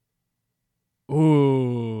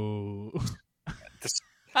 Ooh.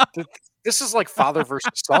 This is like father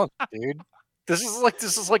versus son, dude. This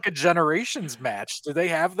is like a generations match. Do they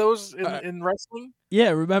have those in wrestling?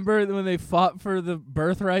 Yeah, remember when they fought for the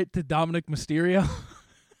birthright to Dominic Mysterio?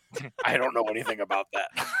 I don't know anything about that.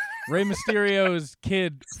 Rey Mysterio's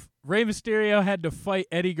kid. Rey Mysterio had to fight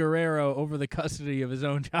Eddie Guerrero over the custody of his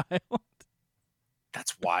own child.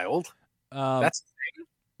 That's wild. Um, That's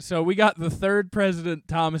So we got the third president,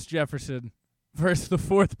 Thomas Jefferson, versus the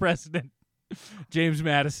fourth president, James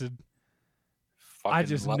Madison. I fucking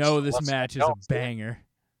just left- know this left side match is a Jones, dude. banger.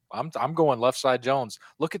 I'm going left side Jones.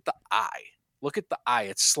 Look at the eye. Look at the eye.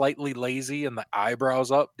 It's slightly lazy and the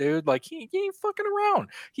eyebrows up, dude. Like he ain't fucking around.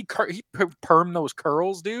 He permed those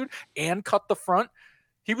curls, dude, and cut the front.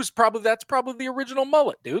 That's probably the original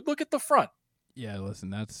mullet, dude. Look at the front. Yeah,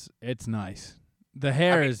 listen, it's nice. The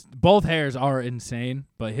hair is both hairs are insane,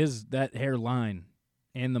 but that hairline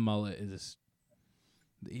and the mullet is.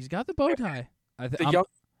 He's got the bow tie.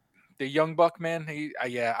 The young buck, man.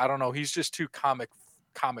 I don't know. He's just too comic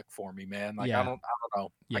for me, man. Like Yeah. I don't know. I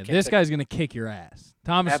Yeah, can't this take- guy's gonna kick your ass.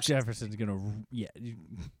 Thomas Absolutely. Jefferson's gonna. Yeah.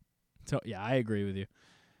 So yeah, I agree with you.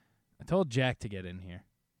 I told Jack to get in here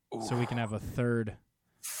so we can have a third.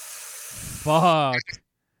 Fuck.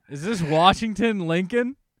 Is this Washington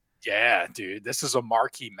Lincoln? Yeah, dude. This is a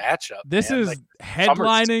marquee matchup. This man. is Like,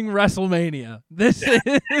 headlining WrestleMania. This is.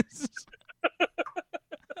 this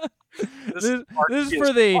This marquee is as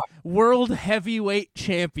for the fuck. World Heavyweight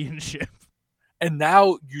Championship. And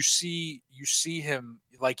now you see him.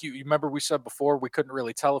 Like you remember we said before, we couldn't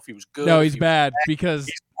really tell if he was good. No, if he's he was bad because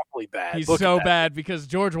He's probably bad. he's Look at so that. bad because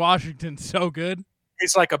George Washington's so good.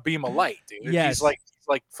 He's like a beam of light, dude. Yes. He's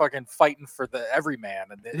like fucking fighting for the everyman.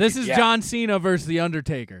 And This is yeah. John Cena versus The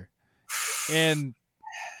Undertaker. And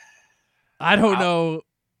I don't know.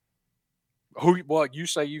 Well, you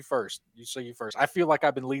say you first. I feel like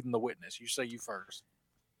I've been leading the witness. You say you first.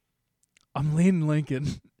 I'm leaning Lincoln.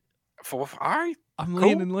 All right. I'm Cool.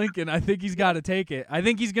 leaning Lincoln. I think he's got to take it. I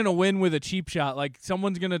think he's going to win with a cheap shot. Like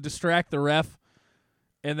someone's going to distract the ref,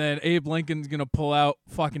 and then Abe Lincoln's going to pull out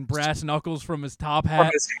fucking brass knuckles from his top From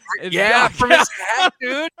hat. his, and yeah, knock from out- his hat,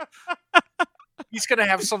 dude. He's gonna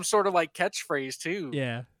have some sort of like catchphrase too.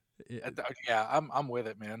 Yeah. Yeah, I'm with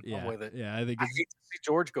it, man. Yeah. I'm with it. Yeah, I think I it's, hate to see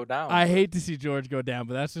George go down. I hate to see George go down,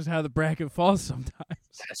 but that's just how the bracket falls sometimes.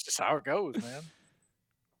 That's just how it goes, man.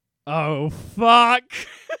 Oh, fuck.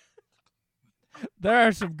 There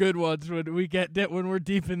are some good ones when we're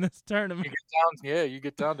deep in this tournament. You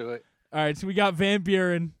get down to it. All right, so we got Van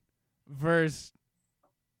Buren versus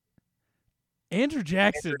Andrew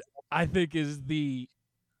Jackson. I think is the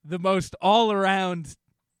most all around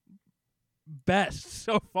best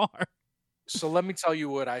so far. So let me tell you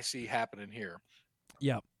what I see happening here.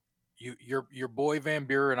 Yep. Your boy Van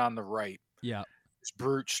Buren on the right. Yeah. Is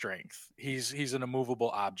brute strength. He's an immovable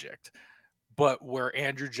object. But where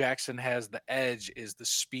Andrew Jackson has the edge is the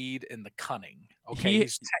speed and the cunning. Okay,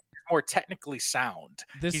 he's more technically sound.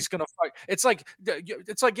 He's gonna fight. It's like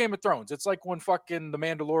Game of Thrones. It's like when fucking the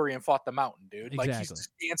Mandalorian fought the Mountain, dude. Like he's just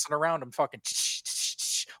dancing around him, fucking.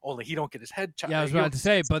 Only he don't get his head chopped. Yeah, I was about to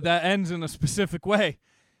say, but that ends in a specific way.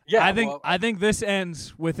 Yeah, I think this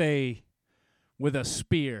ends with a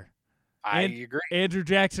spear. I agree. Andrew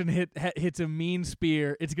Jackson hits a mean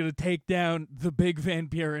spear. It's gonna take down the big Van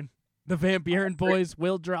Buren. The Van Buren boys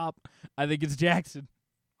will drop. I think it's Jackson.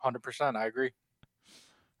 100%. I agree.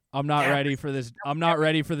 I'm not ready for this. I'm not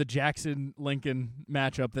ready for the Jackson Lincoln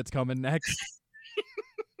matchup that's coming next.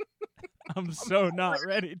 I'm so not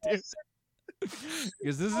ready, dude.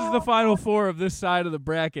 Because this is the final four of this side of the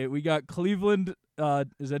bracket. We got Cleveland.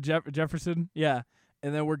 Is that Jefferson? Yeah,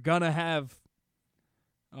 and then we're gonna have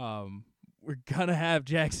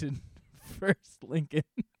Jackson first Lincoln.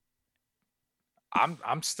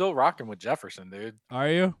 I'm still rocking with Jefferson, dude. Are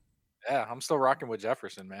you? Yeah, I'm still rocking with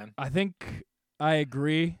Jefferson, man. I think I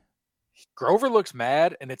agree. Grover looks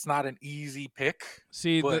mad, and it's not an easy pick.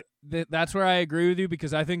 See, that's where I agree with you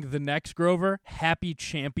because I think the next Grover, Happy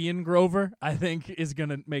Champion Grover, I think is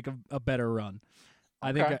gonna make a better run.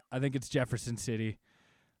 Okay. I think it's Jefferson City.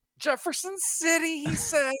 Jefferson City, he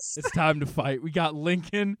says. It's time to fight. We got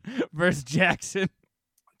Lincoln versus Jackson.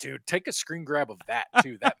 Dude, take a screen grab of that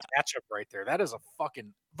too. That matchup right there. That is a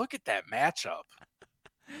fucking look at that matchup.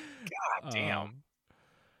 God damn.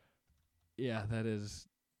 Yeah, it is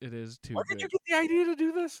too. Where did you get the idea to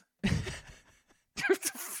do this?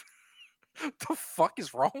 The fuck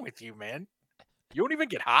is wrong with you, man? You don't even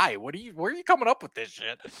get high. Where are you coming up with this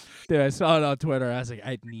shit? Dude, I saw it on Twitter. I was like,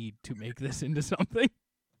 I need to make this into something.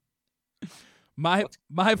 My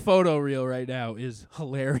photo reel right now is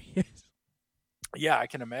hilarious. Yeah, I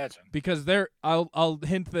can imagine. Because I'll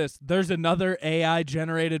hint this. There's another AI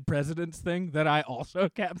generated presidents thing that I also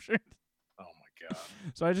captured. Oh my god.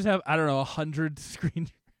 So I just have 100 screenshots.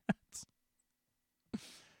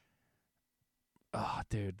 Oh,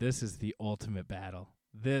 dude, this is the ultimate battle.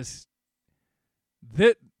 Because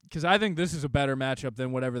I think this is a better matchup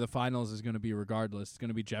than whatever the finals is going to be regardless. It's going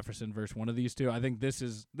to be Jefferson versus one of these two. I think this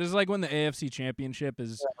is like when the AFC Championship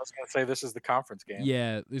is... Yeah, I was going to say this is the conference game.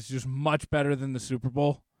 Yeah, it's just much better than the Super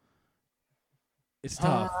Bowl. It's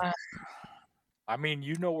tough. I mean,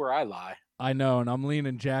 you know where I lie. I know, and I'm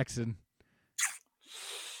leaning Jackson.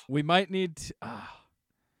 We might need to...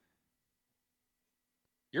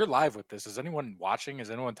 You're live with this. Is anyone watching? Is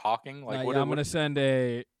anyone talking? Like, I'm going to send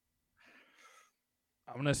a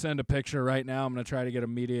picture right now. I'm going to try to get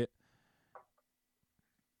immediate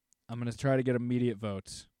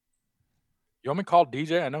votes. You want me to call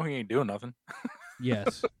DJ? I know he ain't doing nothing.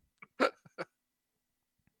 Yes.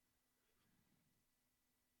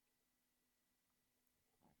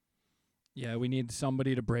 Yeah, we need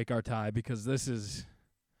somebody to break our tie because this is...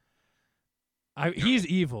 he's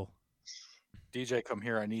evil. DJ, come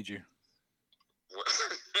here. I need you.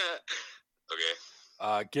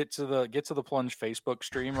 Okay. Get to the Plunge Facebook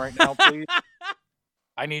stream right now, please.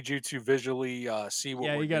 I need you to visually see what we're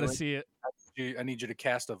doing. Yeah, you got to see it. I need you to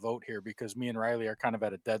cast a vote here because me and Riley are kind of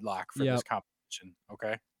at a deadlock for this competition.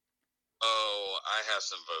 Okay. Oh, I have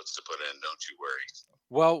some votes to put in. Don't you worry.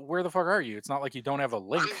 Well, where the fuck are you? It's not like you don't have a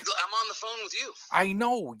link. I'm on the phone with you. I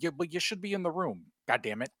know, but you should be in the room. God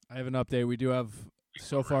damn it. I have an update. We do have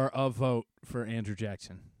so far a vote for Andrew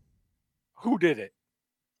Jackson. Who did it?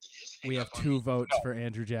 We have 2 votes for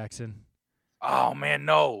Andrew Jackson. Oh man,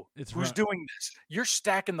 no. Who's doing this? You're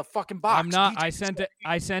stacking the fucking box. I'm not. I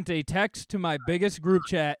sent a text to my biggest group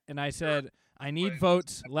chat and I said, I need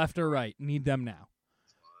votes left or right. Need them now.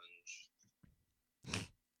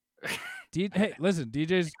 Hey, listen,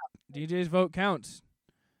 DJ's vote counts.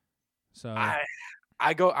 So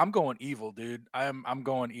I'm going evil, dude. I'm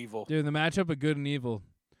going evil. Dude, the matchup of good and evil.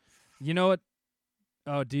 You know what?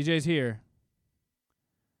 Oh, DJ's here.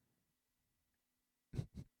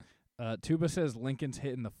 Tuba says Lincoln's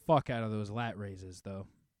hitting the fuck out of those lat raises, though.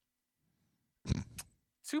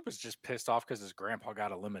 Tuba's just pissed off because his grandpa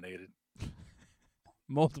got eliminated.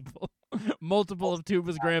 Multiple of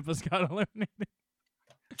Tuba's grandpas got eliminated.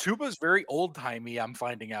 Tuba's very old-timey, I'm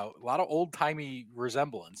finding out. A lot of old-timey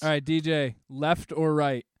resemblance. All right, DJ, left or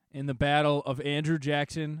right? in the battle of Andrew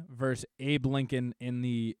Jackson versus Abe Lincoln in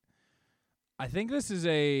the. I think this is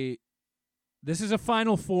a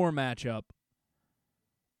Final Four matchup.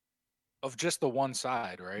 Of just the one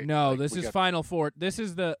side, right? No, Like, this we is got- Final Four. This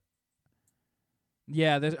is the.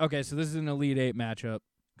 Yeah. Okay. So this is an Elite Eight matchup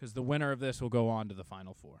because the winner of this will go on to the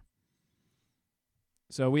Final Four.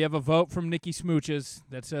 So we have a vote from Nikki Smooches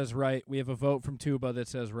that says right. We have a vote from Tuba that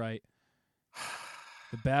says right.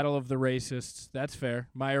 The battle of the racists. That's fair.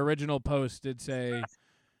 My original post did say.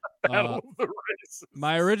 Battle of the races.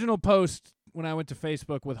 My original post when I went to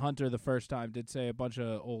Facebook with Hunter the first time did say a bunch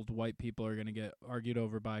of old white people are going to get argued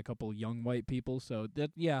over by a couple young white people. So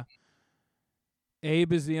that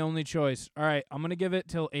Abe is the only choice. All right, I'm going to give it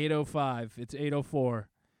till 8:05. It's 8:04.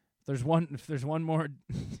 If there's one more,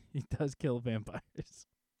 he does kill vampires.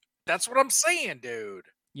 That's what I'm saying, dude.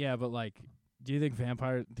 Yeah, but like, do you think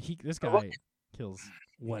this Look- guy kills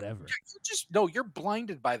whatever? You're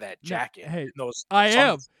blinded by that No, jacket. hey, and those I am.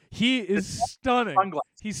 sunglasses. He is stunning.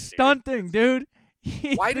 Sunglasses, He's dude. stunting, dude.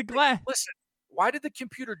 Why the did glass. Listen, why did the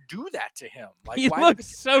computer do that to him? Like, He why did looks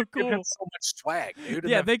the so computer give him cool. so much swag, dude? And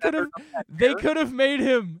Yeah, the they could have feathers on that they hair? could have made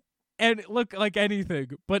him and look like anything,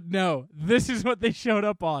 but no. This is what they showed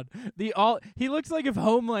up on. He looks like if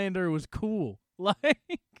Homelander was cool.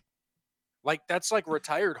 Like that's like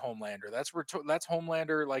retired Homelander. That's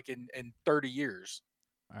Homelander like in 30 years.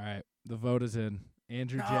 All right, the vote is in.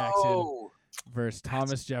 Andrew Jackson No. versus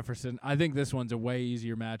Thomas Jefferson. I think this one's a way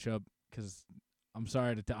easier matchup because I'm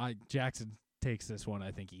sorry Jackson takes this one.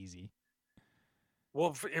 I think easy.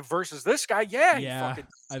 Well, versus this guy, yeah, he Yeah, fucking.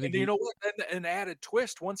 I think And you know what? Then an added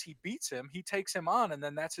twist: once he beats him, he takes him on, and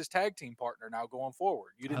then that's his tag team partner now going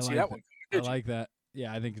forward. You didn't see that one, I did you? like that.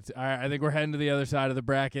 Yeah, I think it's all right. I think we're heading to the other side of the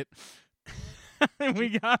bracket. We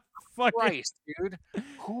got fucking. Christ, dude.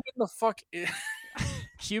 Who in the fuck is?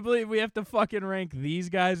 Can you believe we have to fucking rank these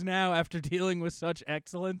guys now after dealing with such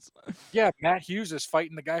excellence? Yeah, Matt Hughes is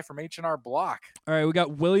fighting the guy from H&R Block. All right, we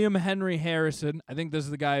got William Henry Harrison. I think this is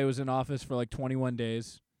the guy who was in office for like 21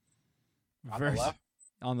 days. On the left?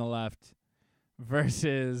 On the left.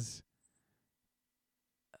 Versus.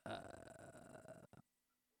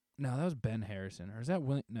 No, that was Ben Harrison. Or is that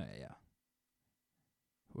William? No, yeah.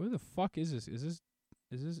 Who the fuck is this?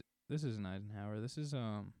 This isn't Eisenhower. This is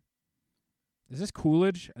this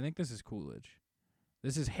Coolidge? I think this is Coolidge.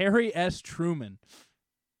 This is Harry S. Truman.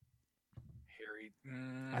 Harry.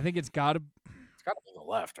 I think it's got to. It's got to be the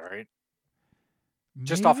left, right?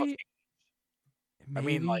 Just off of. I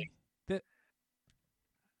mean, like. Is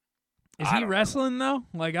I he don't know. wrestling though?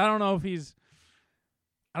 Like, I don't know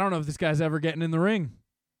if this guy's ever getting in the ring.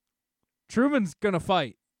 Truman's gonna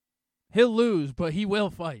fight. He'll lose, but he will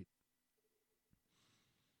fight.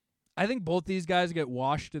 I think both these guys get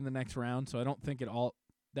washed in the next round, so I don't think it all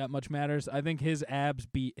that much matters. I think his abs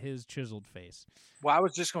beat his chiseled face. Well, I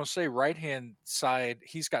was just going to say right hand side,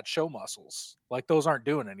 he's got show muscles. Like those aren't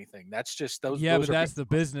doing anything. That's just those. Yeah, those but are that's the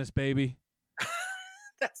business, baby.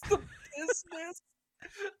 That's the business.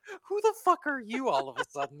 Who the fuck are you all of a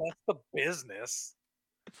sudden? That's the business.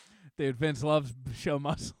 Dude, Vince loves show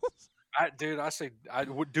muscles. I say I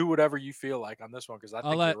would do whatever you feel like on this one because I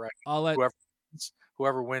think you're right. I'll let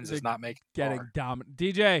Whoever wins is They're not making it getting far. dominant.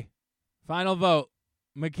 DJ, final vote.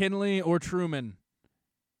 McKinley or Truman?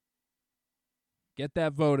 Get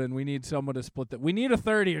that vote in. We need someone to split that. We need a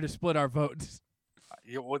third here to split our votes.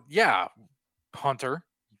 Yeah, Hunter,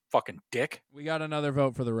 you fucking dick. We got another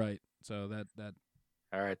vote for the right. So that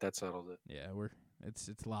All right, that settles it. yeah, it's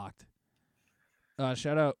locked.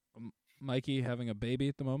 Shout out Mikey having a baby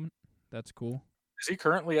at the moment. That's cool. Is he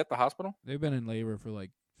currently at the hospital? They've been in labor for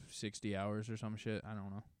like 60 hours or some shit. I don't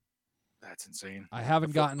know. That's insane. I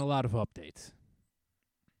haven't gotten a lot of updates.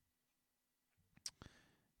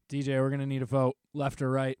 DJ, we're gonna need a vote, left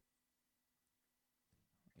or right.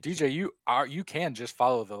 DJ, you can just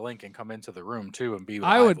follow the link and come into the room too and be.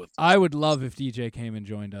 I live would with I would love if DJ came and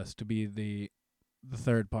joined us to be the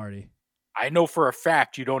third party. I know for a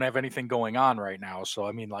fact you don't have anything going on right now, so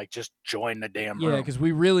I mean, like, just join the damn Yeah, room. because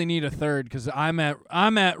we really need a third. Because I'm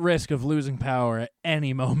at risk of losing power at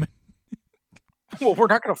any moment. Well, we're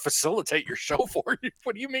not going to facilitate your show for you.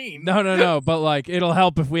 What do you mean? No. But like, it'll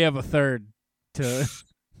help if we have a third to.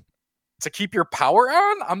 To keep your power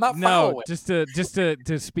on? I'm not No, following. just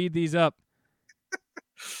to speed these up.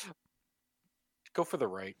 Go for the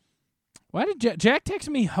right. Why did Jack text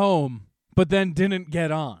me home, but then didn't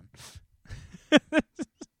get on? All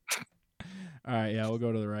right, yeah, we'll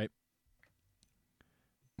go to the right.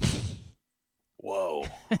 Whoa.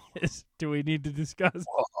 Do we need to discuss?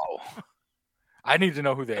 Whoa. I need to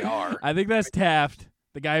know who they are. I think that's Taft,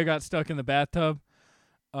 the guy who got stuck in the bathtub.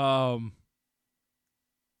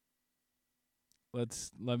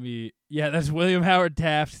 That's William Howard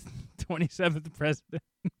Taft, 27th president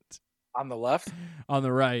On the left, on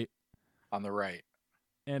the right. on the right.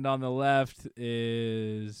 And on the left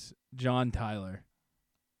is John Tyler.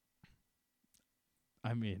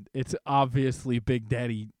 I mean, it's obviously Big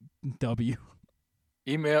Daddy W.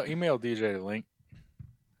 Email DJ the link.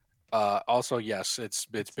 Also, yes, it's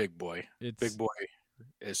Big Boy. Big Boy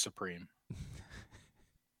is supreme.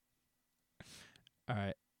 All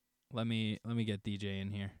right. Let me get DJ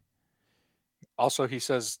in here. Also, he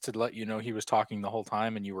says to let you know he was talking the whole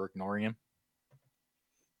time and you were ignoring him.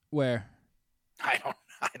 Where? I don't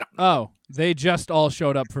know. Oh, they just all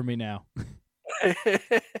showed up for me now.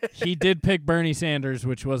 He did pick Bernie Sanders,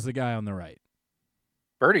 which was the guy on the right.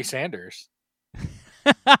 Bernie Sanders.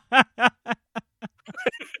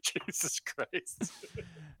 Jesus Christ.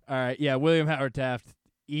 All right. Yeah, William Howard Taft.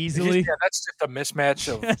 Easily. Yeah, that's just a mismatch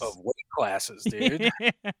of weight classes, dude.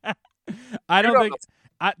 I don't think.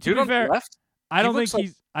 Dude to on be fair, the left, I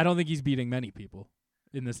don't think he's beating many people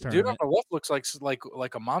in this dude tournament. on the left looks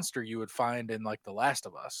like a monster you would find in like The Last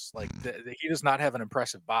of Us. Like he does not have an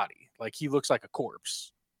impressive body. Like he looks like a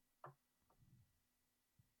corpse.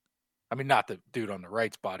 I mean, not the dude on the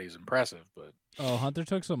right's body is impressive, but Oh, Hunter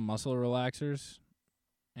took some muscle relaxers,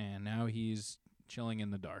 and now he's chilling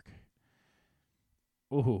in the dark.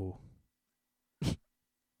 Ooh.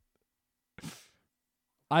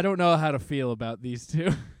 I don't know how to feel about these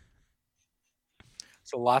two.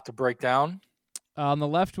 it's a lot to break down. On the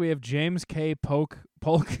left, we have James K. Polk.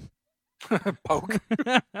 Poke.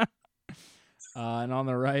 And on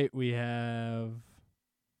the right, we have.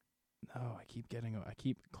 Oh, I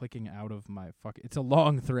keep clicking out of my fuck. It's a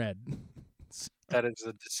long thread. That is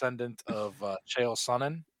a descendant of Chael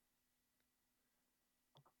Sonnen.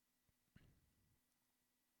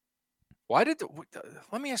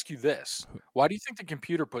 Let me ask you this. Why do you think the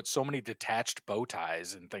computer put so many detached bow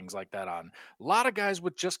ties and things like that on? A lot of guys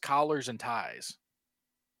with just collars and ties.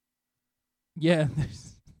 Yeah.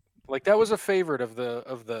 Like that was a favorite of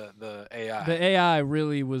the AI. The AI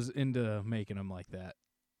really was into making them like that.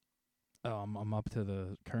 I'm up to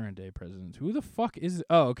the current day presidents. Who the fuck is?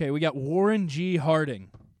 Oh, okay. We got Warren G.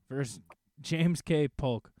 Harding versus James K.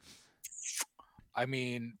 Polk. I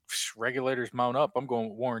mean, regulators mount up. I'm going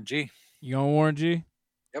with Warren G. You going Warren G?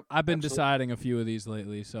 Yep. I've been absolutely. deciding a few of these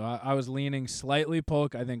lately, so I was leaning slightly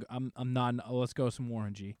Polk. I think I'm not. Let's go some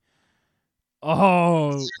Warren G.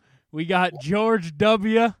 Oh, we got George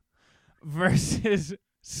W. versus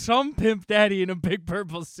some pimp daddy in a big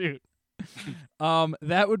purple suit.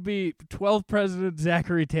 That would be 12th President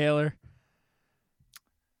Zachary Taylor.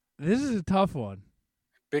 This is a tough one.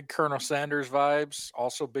 Big Colonel Sanders vibes,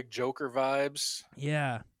 also big Joker vibes.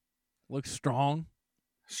 Yeah. Looks strong.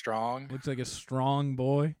 Strong. Looks like a strong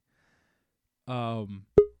boy. I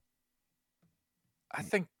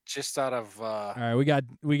think just out of All right, we got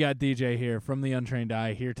DJ here from the Untrained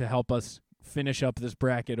Eye here to help us finish up this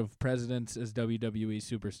bracket of presidents as WWE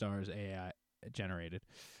superstars AI generated.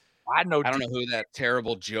 I don't know who that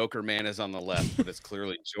terrible Joker man is on the left, but it's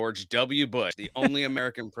clearly George W. Bush, the only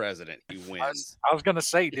American president. He wins. I was gonna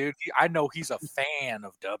say, dude, I know he's a fan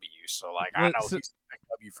of W, so like I know he's a big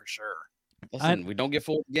W for sure. Listen, we don't get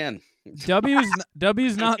fooled again.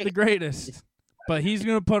 W's not the greatest, but he's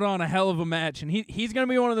gonna put on a hell of a match, and he's gonna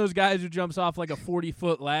be one of those guys who jumps off like a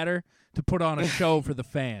 40-foot ladder to put on a show for the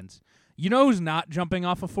fans. You know who's not jumping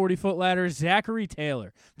off a 40-foot ladder? Zachary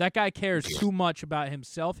Taylor. That guy cares too much about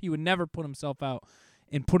himself. He would never put himself out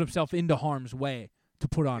and put himself into harm's way to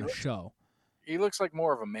put on a show. He looks like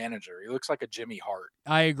more of a manager. He looks like a Jimmy Hart.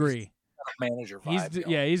 I agree. Manager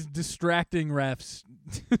vibe. He's distracting refs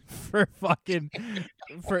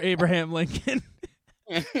for Abraham Lincoln.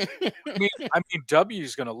 I mean,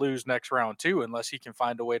 W's going to lose next round too, unless he can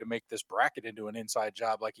find a way to make this bracket into an inside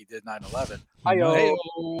job like he did 9/11.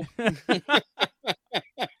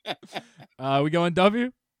 We going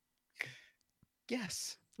W?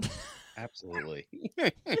 Yes, absolutely.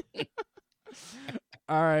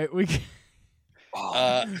 All right,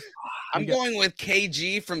 I'm going with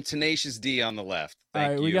KG from Tenacious D on the left.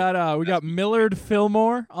 Thank you. We got Millard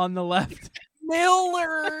Fillmore on the left.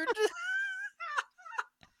 Millard.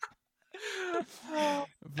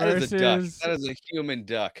 That is a duck. That is a human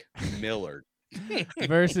duck. Millard.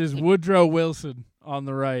 Versus Woodrow Wilson on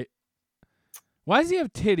the right. Why does he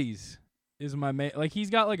have titties? Is my mate like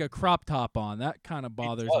he's got like a crop top on? That kind of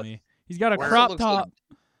bothers me. He's got a crop top.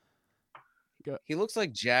 He looks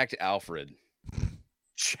like jacked Alfred.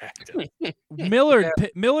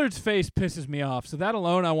 Millard's face pisses me off. So that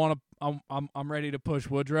alone, I'm ready to push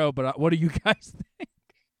Woodrow. But what do you guys think?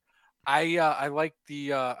 I like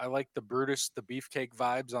the Brutus the Beefcake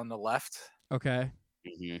vibes on the left. Okay.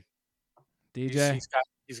 hmm DJ.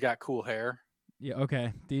 He's got cool hair. Yeah.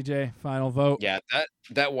 Okay. DJ. Final vote. Yeah,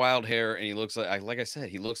 that wild hair, and he looks like I said,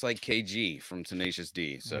 he looks like KG from Tenacious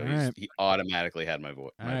D. So All right. he automatically had my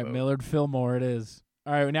vote. All right. Millard Fillmore. It is.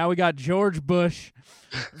 All right. Now we got George Bush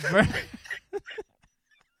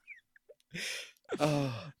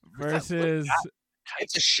versus.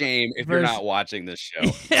 It's a shame if you're not watching this show.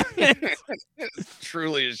 It's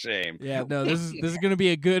truly a shame. Yeah, no, this is gonna be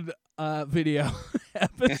a good video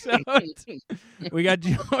episode. We got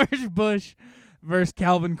George Bush versus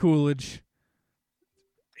Calvin Coolidge.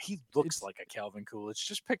 He looks like a Calvin Coolidge.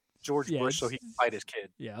 Just pick George Bush so he can fight his kid.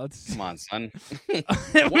 Yeah, let's Come on, son.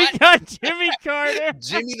 we got Jimmy Carter.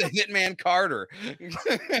 Jimmy the Hitman Carter.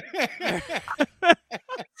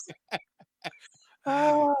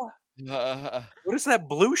 What is that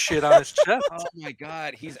blue shit on his chest? Oh my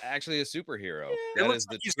God, he's actually a superhero. It That looks is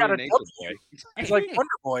the like he's true got a Nature W. Boy. He's like Wonder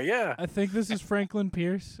Boy, yeah. I think this is Franklin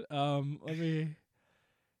Pierce.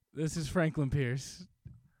 This is Franklin Pierce.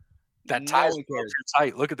 That No tie's one too cares.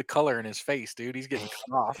 tight. Look at the color in his face, dude. He's getting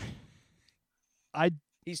cut off.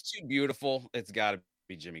 He's too beautiful. It's got to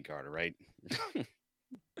be Jimmy Carter, right?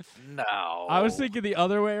 No. I was thinking the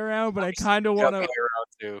other way around, but I kind of want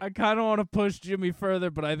to. I kind of want to push Jimmy further,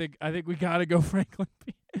 but I think we gotta go Franklin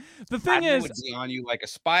Pierce. The thing I is, would be on you like a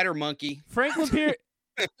spider monkey. Franklin Pierce.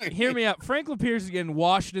 Hear me out. Franklin Pierce is getting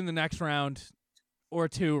washed in the next round or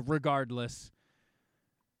two, regardless.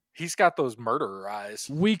 He's got those murderer eyes.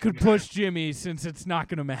 We could push Jimmy since it's not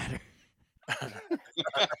going to matter.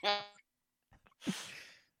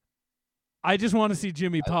 I just want to see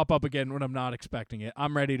Jimmy pop up again when I'm not expecting it.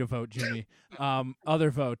 I'm ready to vote Jimmy.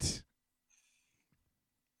 Other votes.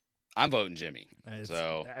 I'm voting Jimmy.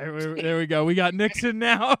 So there we go. We got Nixon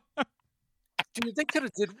now. Dude, they could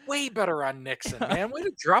have did way better on Nixon, man. Way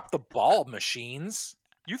to drop the ball, machines.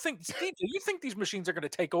 You think these machines are going to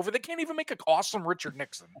take over? They can't even make an awesome Richard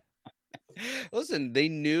Nixon. listen,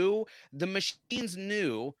 the machines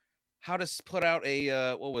knew how to put out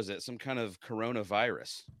a what was it? Some kind of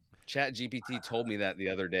coronavirus. ChatGPT told me that the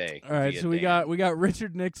other day. All right, so we got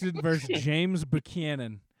Richard Nixon versus James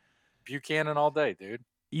Buchanan. Buchanan all day, dude.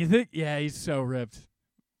 You think? Yeah, he's so ripped.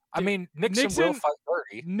 I mean, Nixon will fight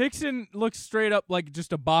dirty. Nixon looks straight up like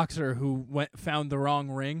just a boxer who found the wrong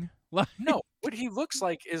ring. No, what he looks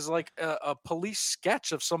like is like a police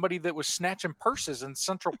sketch of somebody that was snatching purses in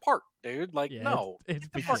Central Park, dude. Like, Yeah, it's it's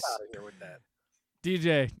get the fuck out of here with that.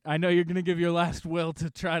 DJ, I know you're gonna give your last will to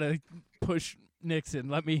try to push Nixon.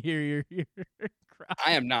 Let me hear your cry.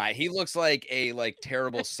 I am not. He looks like a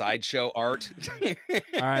terrible sideshow art.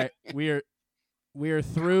 All right, we are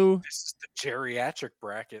through. This is the geriatric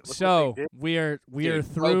bracket. Look So what they did. we are Dude,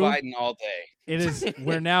 through. Joe Biden all day. It is.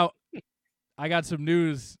 We're now. I got some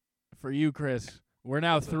news for you, Chris. We're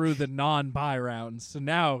now through the non-buy rounds, so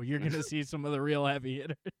now you're gonna see some of the real heavy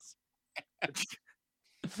hitters.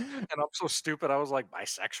 And I'm so stupid. I was like,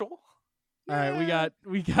 bisexual? All right,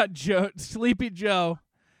 we got Sleepy Joe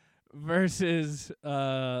versus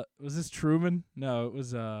was this Truman? No, it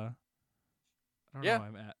was I don't Yeah, know where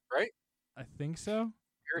I'm at. right? I think so.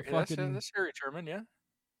 That's Harry Truman, yeah.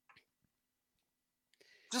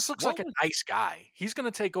 Just looks like a nice guy. He's going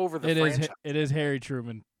to take over the franchise. It is Harry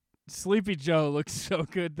Truman. Sleepy Joe looks so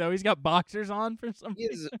good though. He's got boxers on for some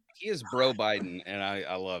reason. He is bro Biden, and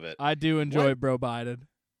I love it. I do enjoy bro Biden.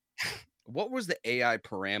 What was the AI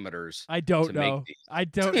parameters? I don't to make know. these? I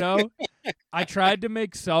don't know. I tried to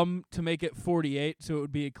make some to make it 48 so it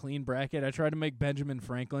would be a clean bracket. I tried to make Benjamin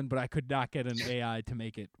Franklin, but I could not get an AI to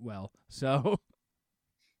make it well. So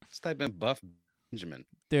Let's type in Buff Benjamin.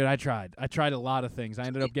 dude, I tried. I tried a lot of things. I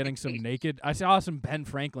ended up getting some naked. I saw some Ben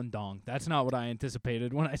Franklin dong. That's not what I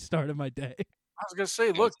anticipated when I started my day. I was going to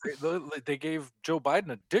say, look, they gave Joe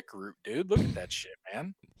Biden a dick root, dude. Look at that shit,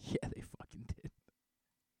 man. Yeah, they fucking did.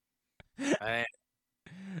 Man.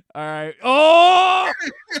 All right. Oh!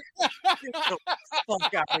 Get the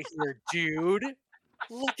fuck out of here, dude.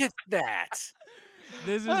 Look at that.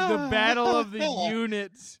 This is the battle of the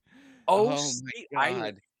units. Oh, my see,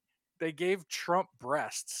 God. they gave Trump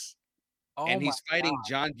breasts. Oh, And he's my fighting God.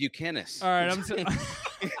 John Buchanan. All right,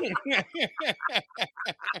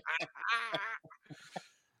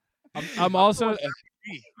 I'm also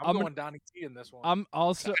I'm going Donnie T in this one. I'm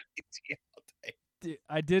also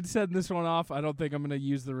I did send this one off. I don't think I'm going to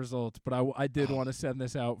use the results, but I did want to send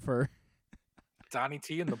this out for Donnie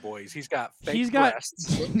T and the boys. He's got fake He's got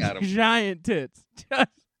breasts. Look at him. giant tits.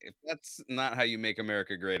 If that's not how you make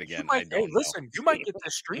America great again, You might, I don't know. listen, you might get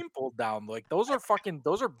this stream pulled down. Like those are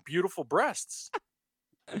beautiful breasts.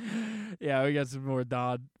 Yeah, we got some more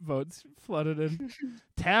Dodd votes flooded in.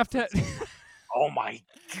 Taft had Oh my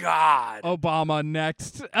god! Obama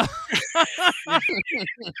next.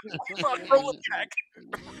 Roll it back.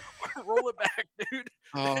 Roll it back, dude.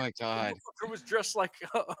 Oh my god. It was dressed like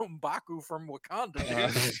M'Baku from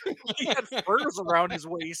Wakanda. Dude. He had furs around his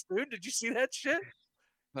waist, dude. Did you see that shit?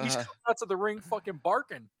 He's coming out to the ring fucking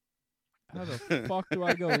barking. How the fuck do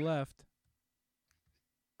I go left?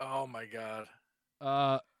 Oh my god.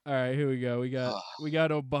 All right, here we go. We got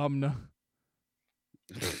Obama.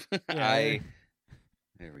 Yeah,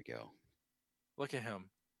 There we go. Look at him.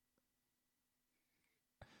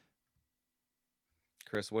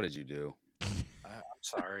 Chris, what did you do? I'm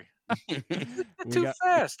sorry. We Too got-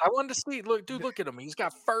 fast. I wanted to see. Look, dude, look at him. He's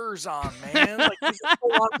got furs on, man. Like he's a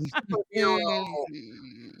full-on superhero.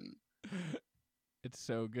 It's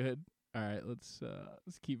so good. All right, let's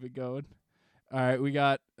keep it going. All right, we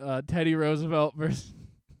got Teddy Roosevelt versus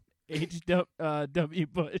H.W.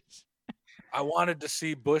 Bush. I wanted to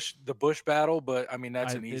see the Bush battle, but I mean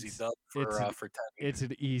that's an easy it's- dub for Teddy. It's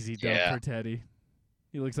an easy dub Yeah. for Teddy.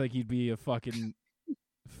 He looks like he'd be a fucking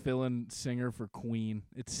fill-in singer for Queen.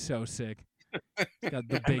 It's so sick. He's got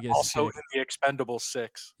the And biggest. also dick. in the Expendable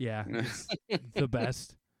 6. Yeah, it's the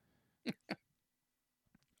best.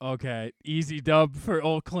 Okay, easy dub for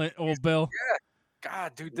old Bill.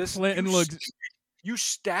 God, dude, this Clinton you looks. You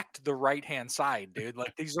stacked the right hand side, dude.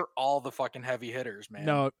 Like these are all the fucking heavy hitters, man.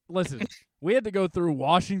 No, listen. We had to go through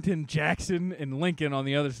Washington, Jackson, and Lincoln on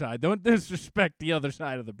the other side. Don't disrespect the other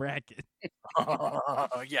side of the bracket.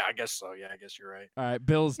 Yeah, I guess so. Yeah, I guess you're right. All right,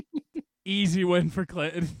 Bill's easy win for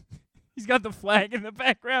Clinton. He's got the flag in the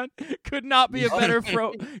background. Could not be a better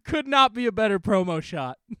promo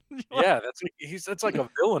shot. Yeah, that's like a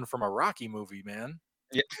villain from a Rocky movie, man.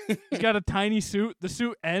 He's got a tiny suit. The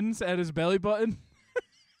suit ends at his belly button.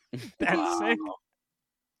 That's sick.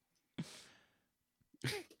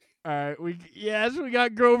 All right, we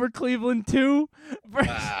got Grover Cleveland 2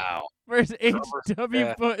 versus H.W.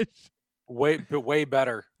 Yeah. Bush. Way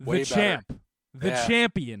better. Way The better. champ. The Yeah.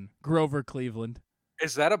 champion, Grover Cleveland.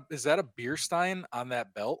 Is that a beer stein on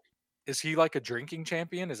that belt? Is he like a drinking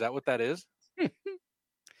champion? Is that what that is?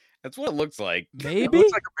 That's what it looks like. It Maybe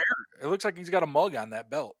looks like a beer. It looks like he's got a mug on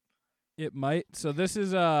that belt. it might. So this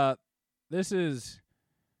is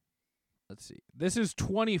let's see. This is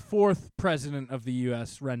 24th president of the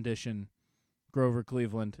U.S. rendition, Grover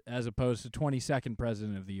Cleveland, as opposed to 22nd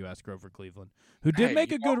president of the U.S. Grover Cleveland, who did Hey,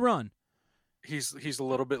 make you a good run. He's a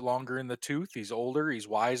little bit longer in the tooth. He's older. He's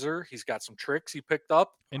wiser. He's got some tricks he picked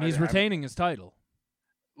up, And he's retaining his title.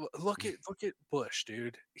 Look at Bush,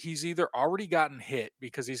 dude. He's either already gotten hit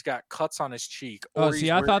because he's got cuts on his cheek. Oh, or see, he's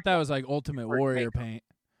I wearing- thought that was like Ultimate wearing Warrior makeup. paint.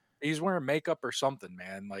 He's wearing makeup or something,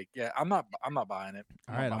 man. Like, yeah, I'm not buying it.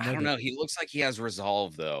 All right, I'm I with don't it. know. He looks like he has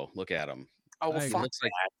resolve, though. Look at him. Oh, well, I fuck looks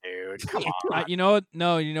like- that, dude. Come on. You know what?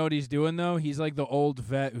 No, you know what he's doing though. He's like the old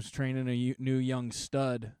vet who's training a new young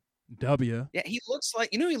stud. W. Yeah, he looks like,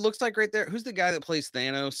 he looks like right there. Who's the guy that plays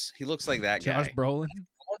Thanos? He looks like that Josh guy. Brolin.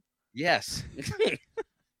 Yes.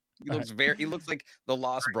 He looks like the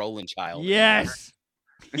lost Brolin child. Yes.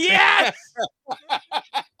 Yes.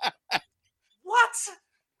 What?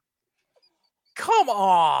 Come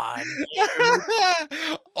on.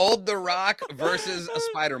 Old The Rock versus a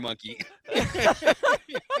spider monkey.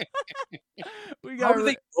 We How got do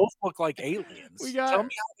they both look like aliens? we got- Tell me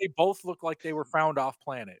how they both look like they were found off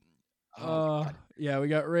planet. yeah, we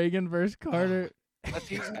got Reagan versus Carter.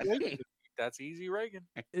 That's easy. Reagan. That's easy, Reagan.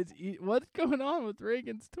 What's going on with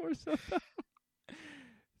Reagan's torso?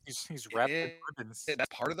 He's wrapped in Eh, ribbons. That's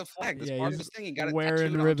part of the flag. That's Yeah, part of he's his thing. He got it wearing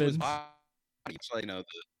tattooed onto his ribbons. body. So,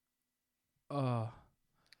 Oh,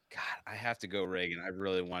 God, I have to go Reagan. I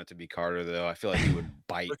really want it to be Carter, though. I feel like he would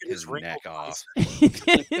bite Look at his his wrinkled neck off.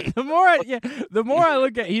 the more I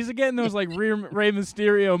look at, he's getting those like Rey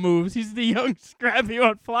Mysterio moves. He's the young scrappy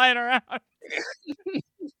one flying around.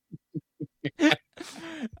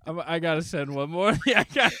 I gotta send one more. Yeah,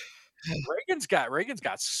 Reagan's got Jimmy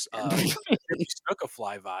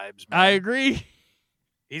Snuka-Fly vibes. Man. I agree.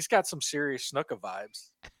 He's got some serious Snuka vibes.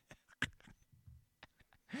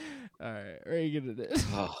 All right, Reagan it is.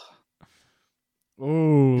 Oh,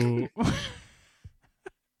 Oh,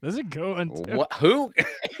 does it go into? what? Who?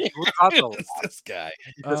 Who's on the Who is left? this guy?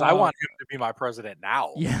 Because I want him to be my president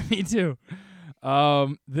now. Yeah, me too.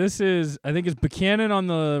 This is I think it's Buchanan on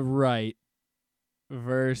the right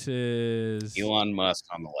versus Elon Musk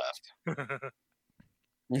on the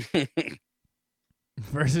left.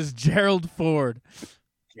 versus Gerald Ford.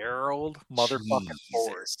 Gerald motherfucking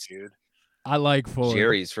Ford, Jesus. dude. I like Ford.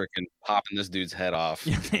 Jerry's freaking popping this dude's head off.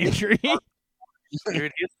 Yeah, I agree.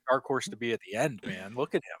 Dude, he's a dark horse to be at the end, man.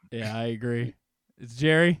 Look at him. Yeah, I agree. It's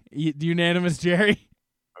Jerry. Unanimous Jerry.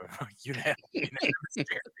 Unanimous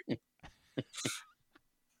Jerry.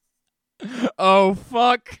 Oh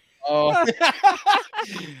fuck! Oh,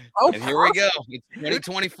 Oh, and here we go. It's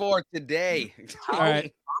 2024 today. All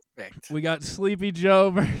right, perfect. we got Sleepy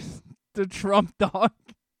Joe versus the Trump dog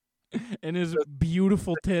and his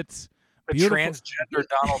beautiful tits. The Beautiful. transgender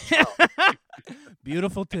Donald Trump.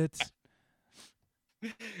 Beautiful tits.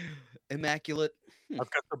 Immaculate. I've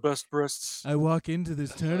got the best breasts. I walk into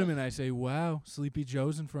this tournament, I say, "Wow, Sleepy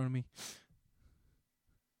Joe's in front of me."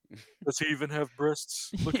 Does he even have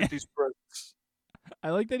breasts? Look Yeah. at these breasts. I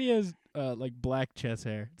like that he has like black chest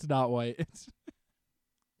hair. It's not white. It's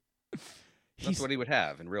That's what he would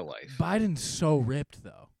have in real life. Biden's so ripped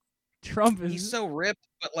though. Trump is He's so ripped,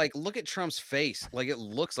 but like, look at Trump's face. Like, it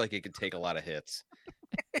looks like it could take a lot of hits.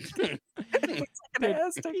 Dude,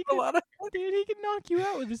 he can knock you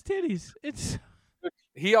out with his titties. It's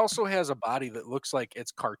He also has a body that looks like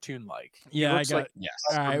it's cartoon-like. He yeah. I looks got. like, Yes.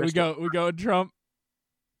 All right, we go with Trump.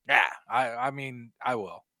 yeah. I mean, I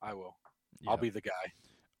will. I'll be the guy.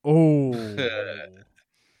 Oh,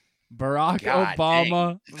 Barack God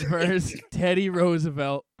Obama versus Teddy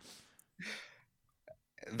Roosevelt.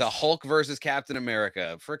 The Hulk versus Captain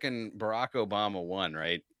America. Frickin' Barack Obama won,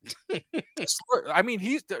 right? I mean,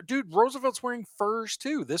 dude. Roosevelt's wearing furs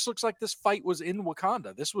too. This looks like this fight was in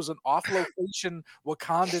Wakanda. This was an off-location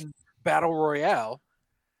Wakandan battle royale.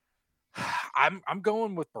 I'm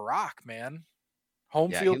going with Barack, man.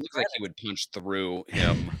 Home Yeah, he field. looks like he would punch through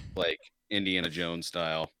him like Indiana Jones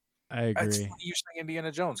style. I It's agree. funny you saying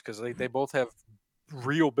Indiana Jones because they both have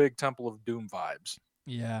real big Temple of Doom vibes.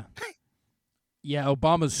 Yeah. Yeah,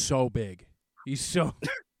 Obama's so big. He's so.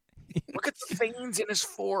 Look at the veins in his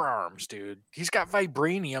forearms, dude. He's got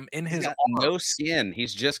vibranium in He's his got arm. no skin.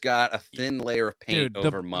 He's just got a thin layer of paint Dude,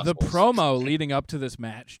 over the muscles. promo leading up to this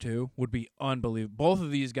match too would be unbelievable. Both of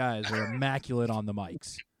these guys are immaculate on the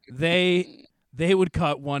mics. They would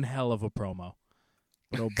cut one hell of a promo,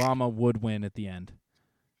 but Obama would win at the end.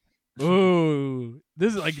 Ooh,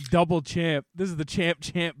 this is like double champ. This is the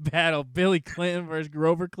champ battle. Billy Clinton versus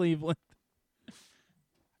Grover Cleveland.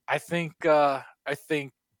 I think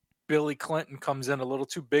Billy Clinton comes in a little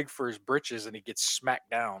too big for his britches and he gets smacked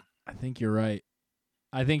down. I think you're right.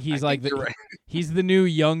 I think he's I like think the you're right. he's the new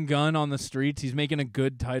young gun on the streets. He's making a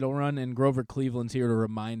good title run, and Grover Cleveland's here to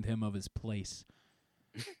remind him of his place.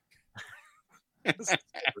 This is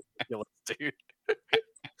ridiculous, dude.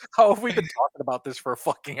 How have we been talking about this for a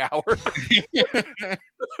fucking hour?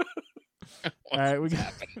 All right,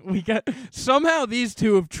 we got somehow these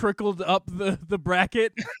two have trickled up the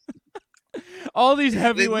bracket. All these They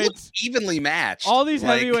look heavyweights, evenly matched. all these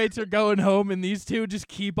Like, heavyweights are going home, and these two just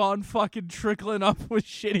keep on fucking trickling up with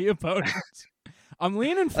shitty opponents. I'm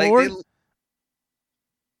leaning like, forward.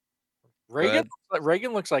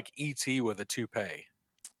 Reagan looks like E.T. with a toupee.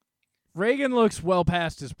 Reagan looks well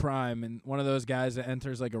past his prime, and one of those guys that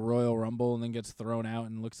enters like a Royal Rumble and then gets thrown out,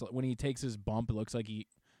 and looks like when he takes his bump, it looks like he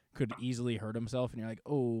could easily hurt himself, and you're like,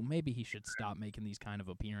 oh, maybe he should stop making these kind of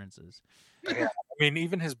appearances. I mean,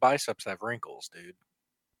 even his biceps have wrinkles, dude.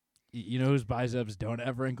 You know whose biceps don't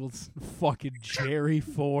have wrinkles? Fucking Jerry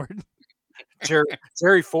Ford.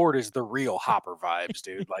 Jerry Ford is the real Hopper vibes,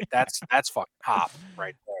 dude. Like that's fucking Hop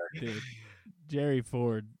right there. Dude, Jerry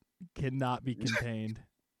Ford cannot be contained.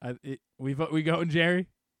 We going Jerry?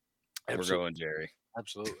 we're going Jerry.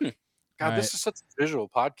 Absolutely. God, All this right. is such a visual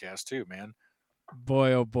podcast too, man.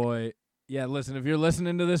 Boy, oh boy. Yeah, listen, if you're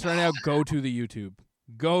listening to this right now, go to the YouTube.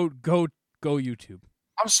 Go YouTube.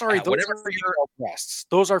 I'm sorry, Yeah, those whatever are female breasts.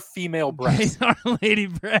 Those are female breasts. These are lady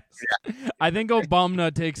breasts. I think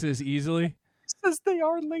Obama takes this easily. Says they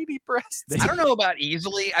are lady breasts. I don't know about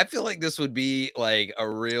easily. I feel like this would be like a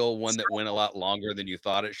real one that went a lot longer than you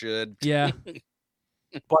thought it should. Yeah.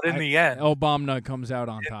 But in the end, Obama comes out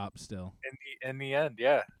on top still. in the end,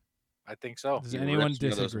 yeah, I think so. Does He anyone rips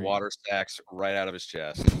one of those disagree? water stacks right out of his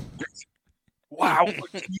chest. Wow,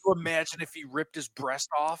 can you imagine if he ripped his breast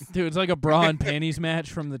off? Dude, it's like a bra and panties match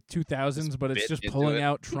from the 2000s, but it's bit just into pulling it.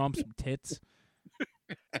 out Trump's tits.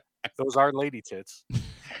 Those are lady tits.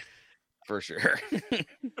 For sure.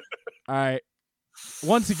 All right.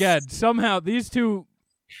 Once again, somehow these two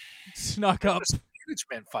snuck up.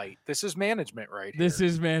 Management fight. This is management right This here.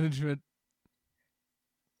 is management.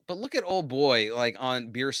 But look at old boy, like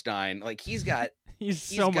on Bierstein. Like he's got He's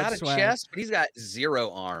he's so got much a swag. chest, but he's got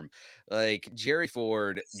zero arm. Like Jerry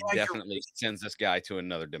Ford Yeah, you're definitely sends this guy to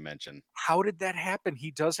another dimension. How did that happen?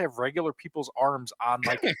 He does have regular people's arms on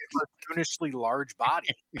like a cartoonishly large body.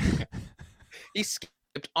 He skipped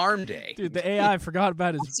arm day. Dude, the AI forgot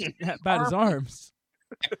about his arms.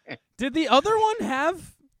 Did the other one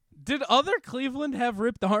have? Did other Cleveland have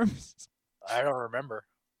ripped arms? I don't remember.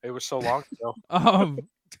 It was so long ago.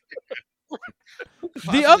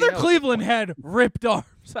 The other Cleveland had ripped arms.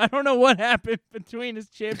 I don't know what happened between his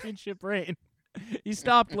championship reign. He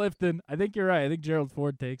stopped lifting. I think you're right. I think Gerald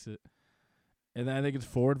Ford takes it, and then I think it's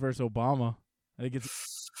Ford versus Obama. I think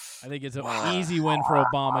it's an easy win for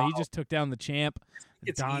Obama. He just took down the champ.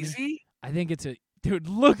 It's Donnie. easy. I think it's a dude.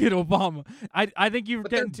 Look at Obama. I think you're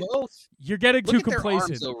But they're getting both. you're getting Look too at their arms,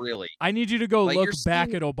 complacent. though, really. I need you to go Like, look you're back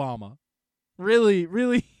seeing- at Obama. Really,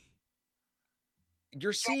 really.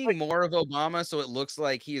 You're seeing more of Obama, so it looks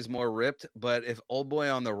like he is more ripped. But if old boy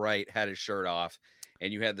on the right had his shirt off,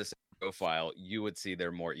 and you had this profile, you would see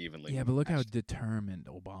they're more evenly. Yeah, but look how matched. determined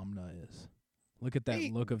Obama is. Look at that Hey.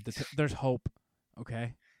 look of there's hope.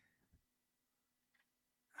 Okay,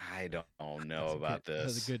 I don't know That's a about good-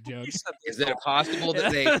 That's this. a good joke. He said Is it possible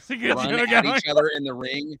that they That's a good run joke, at Alex. each other in the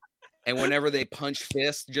ring, and whenever they punch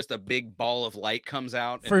fists, just a big ball of light comes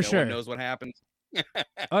out, and For no sure. one knows what happens?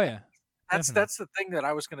 Oh yeah, That's definitely. that's the thing that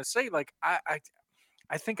I was gonna say. Like I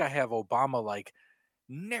think I have Obama like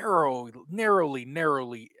narrowly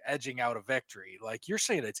edging out a victory. Like you're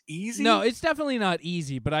saying it's easy. No, it's definitely not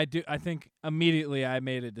easy, but I think immediately I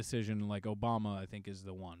made a decision like Obama I think is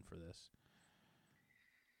the one for this.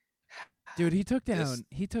 Dude, he took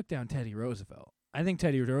down Teddy Roosevelt. I think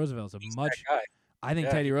Teddy Roosevelt's He's that guy. I think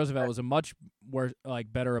Yeah, Teddy he's Roosevelt was a much worse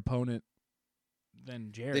better opponent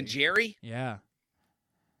than Jerry. Then Jerry? Yeah.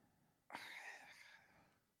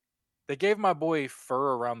 They gave my boy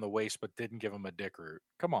fur around the waist, but didn't give him a dick root.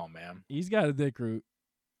 Come on, man. He's got a dick root.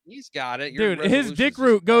 He's got it. Your Dude, his resolution's dick just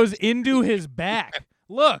root goes nuts. into his back.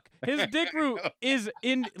 Look, his dick root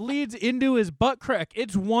leads into his butt crack.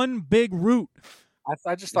 It's one big root.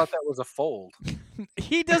 I just thought that was a fold.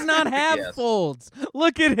 He does not have Yes. folds.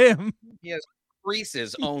 Look at him. He has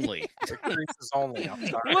creases only. The creases only. I'm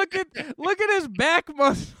sorry. Look at his back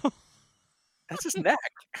muscle. That's his neck.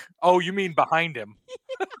 Oh, you mean behind him?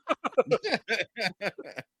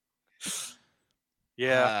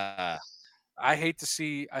 Yeah. I hate to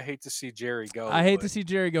see Jerry go. I hate to but see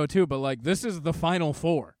Jerry go too, but like this is the final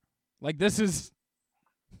four. Like this is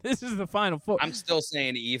the final four. I'm still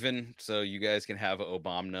saying even, so you guys can have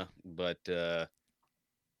Obama, but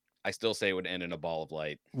I still say it would end in a ball of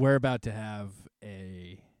light. We're about to have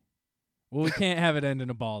well, we can't have it end in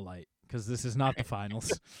a ball light because this is not the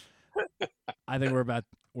finals. I think we're about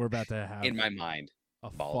to have In my mind, a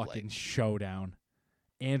ball of fucking light. showdown.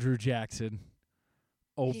 Andrew Jackson,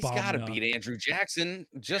 Obama. He's got to beat Andrew Jackson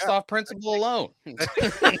just off principle alone.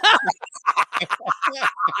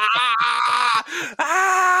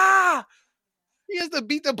 ah! He has to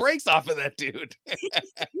beat the brakes off of that dude.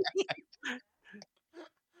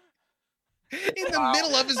 In the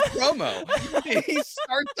middle of his promo, he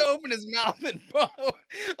starts to open his mouth and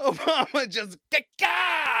Obama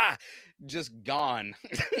just gone.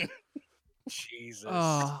 Jesus.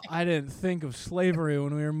 Oh, I didn't think of slavery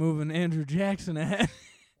when we were moving Andrew Jackson ahead.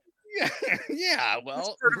 Yeah, well,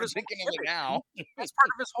 part of we're his thinking whole of it now. That's part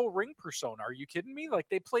of his whole ring persona. Are you kidding me? Like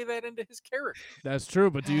they play that into his character. That's true,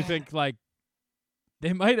 but do you think like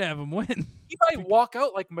they might have him win? He might walk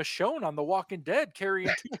out like Michonne on The Walking Dead, carrying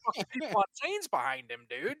two fucking people on chains behind him,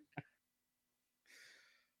 dude.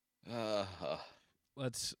 I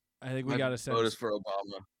think we My gotta send vote is for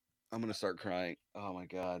Obama. I'm gonna start crying. Oh my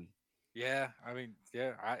god. Yeah, I mean,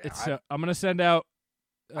 yeah, I'm gonna send out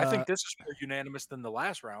I think this is more unanimous than the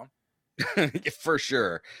last round. For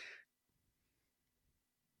sure.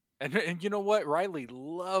 And you know what? Riley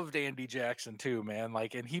loved Andy Jackson too, man.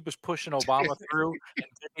 Like, and he was pushing Obama through, and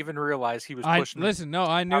didn't even realize he was pushing. Listen, no,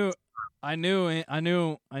 I knew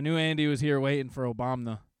Andy was here waiting for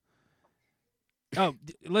Obama. Oh,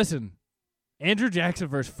 listen, Andrew Jackson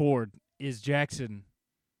versus Ford is Jackson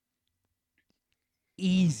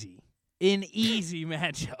an easy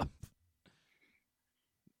matchup.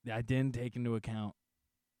 I didn't take into account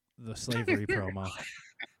the slavery promo.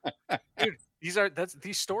 Dude, these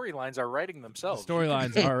storylines are writing themselves. The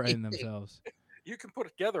storylines are in themselves. You can put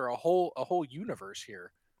together a whole universe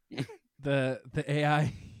here. The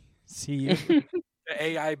AICU. The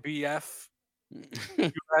AIBF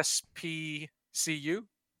USPCU.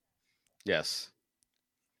 Yes.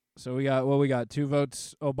 So we got 2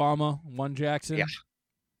 votes Obama, 1 Jackson. Yeah.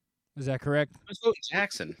 Is that correct? Let's vote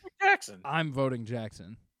Jackson. Jackson. I'm voting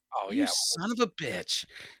Jackson. Oh You yeah. son of a bitch.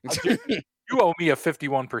 You owe me a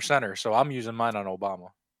 51%er, so I'm using mine on Obama.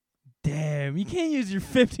 Damn, you can't use your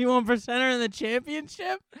 51%er in the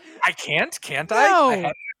championship? I can't No. I? I have it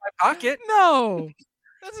in my pocket. No.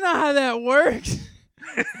 That's not how that works.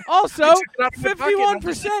 Also, I took it out of my pocket, I'm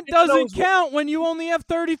just 51% saying doesn't those- count when you only have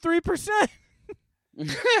 33%.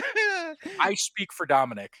 I speak for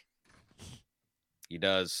Dominic. He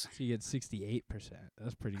does. So you get 68%.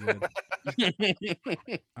 That's pretty good.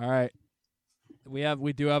 All right.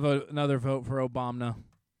 We do have another vote for Obama.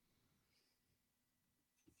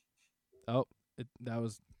 Oh,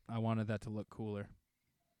 I wanted that to look cooler.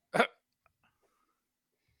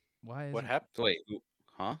 Why is What it? happened? Wait,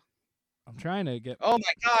 huh? I'm trying to get. Oh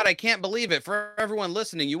my God, I can't believe it. For everyone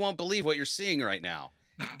listening, you won't believe what you're seeing right now.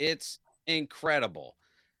 It's incredible.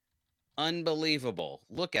 Unbelievable.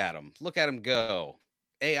 Look at him. Look at him go.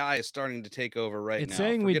 AI is starting to take over right It's now.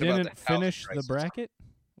 saying we Forget about didn't the housing finish the crisis. bracket.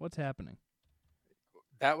 What's happening?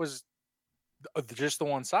 That was just the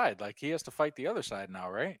one side. Like he has to fight the other side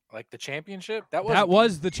now, right? Like the championship. That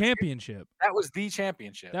Was the championship. That was the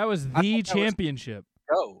championship. That was I thought the that was championship.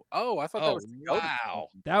 Go. Oh, I thought that Oh, was the go. wow.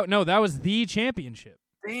 That was the championship.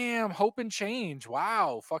 Damn, hope and change.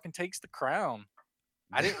 Wow, fucking takes the crown.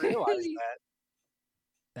 I didn't realize that.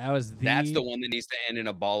 That was That's the one that needs to end in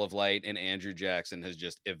a ball of light, and Andrew Jackson has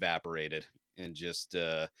just evaporated and just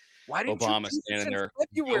Why didn't Obama you do this standing in there,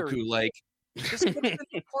 February? Goku like. This could have been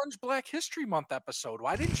the Plunge Black History Month episode.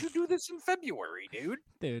 Why didn't you do this in February, dude?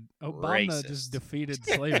 Dude, Obama Racist. just defeated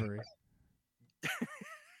slavery.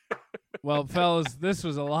 Well, fellas, this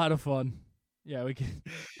was a lot of fun. Yeah, we can.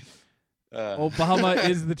 Obama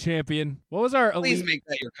is the champion. What was our Please elite? make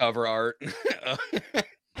that your cover art.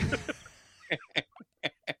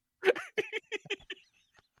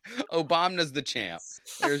 Obama's the champ.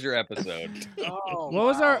 There's your episode. Oh, What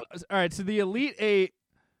was our? All right, so the elite eight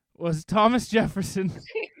was Thomas Jefferson,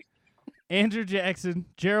 Andrew Jackson,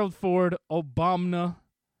 Gerald Ford, Obama,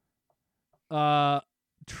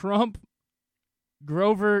 Trump,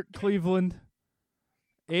 Grover Cleveland,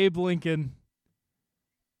 Abe Lincoln,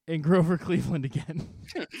 and Grover Cleveland again.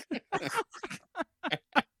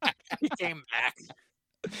 He came back.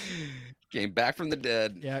 Came back from the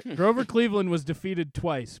dead. Yeah, Grover Cleveland was defeated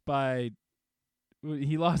twice by.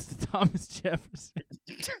 He lost to Thomas Jefferson.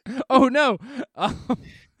 Oh no!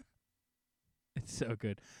 It's so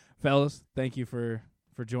good, fellas. Thank you for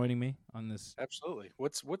joining me on this. Absolutely.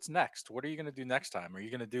 What's next? What are you gonna do next time? Are you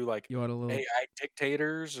gonna do like You want a little? AI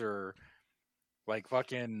dictators or like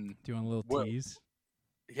fucking? Do you want a little what- tease?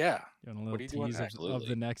 Yeah. You want a What little are you doing tease next? of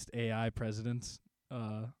the next AI president's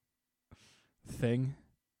thing?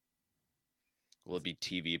 Will it be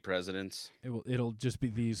TV presidents? It'll just be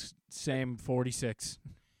these same 46.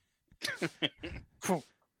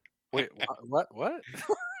 Wait, what? All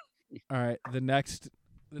right, the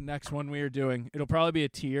next one we are doing, it'll probably be a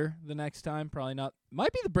tier the next time. Probably not.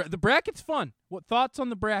 Might be the bracket's fun. What thoughts on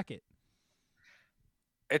the bracket?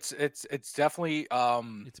 It's definitely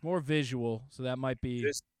It's more visual, so that might be.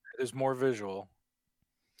 it is more visual.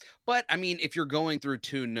 But I mean, if you're going through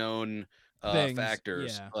two known Things,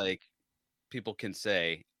 factors, yeah. like people can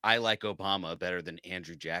say, I like Obama better than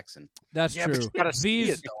Andrew Jackson. That's Yeah, true. but you gotta see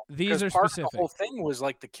These it, though, these because are part of specific. the whole thing was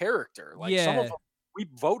like the character. Like some Yeah. of them, we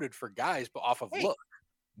voted for guys, but off of Hey. look.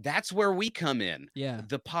 That's where we come in. Yeah.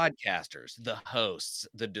 The podcasters, the hosts,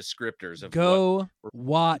 the descriptors of Go we're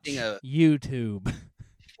watch painting a- YouTube.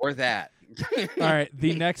 or that. All right,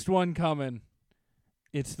 the next one coming.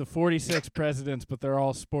 It's the 46 presidents, but they're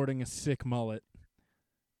all sporting a sick mullet.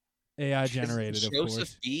 AI generated, of Joseph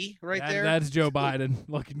course. B. right That- there. That's Joe Biden,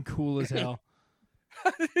 looking cool as hell.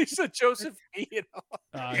 He said Joseph B. You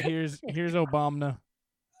know? Here's Obama.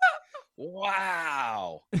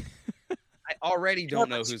 Wow. I already don't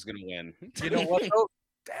know who's going to win. You know what though?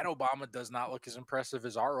 That Obama does not look as impressive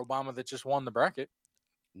as our Obama that just won the bracket.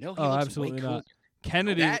 No, he Oh, looks way absolutely cooler. not.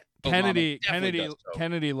 Kennedy, That Obama Kennedy, definitely Kennedy, does so.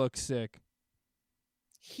 Kennedy looks sick.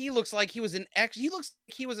 He looks like he was an ex. He looks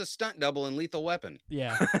like he was a stunt double in Lethal Weapon.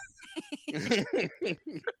 Yeah.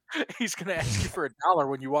 He's gonna ask you for $1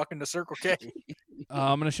 when you walk into Circle K.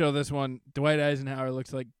 I'm gonna show this one. Dwight Eisenhower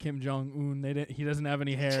looks like Kim Jong Un. He doesn't have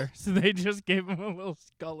any hair, so they just gave him a little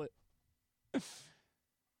skullet.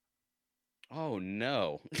 Oh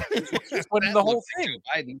no! He's winning That the whole looks like thing.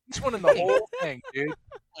 Joe Biden. He's winning the whole thing, dude.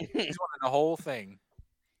 He's winning the whole thing.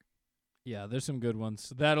 Yeah, there's some good ones.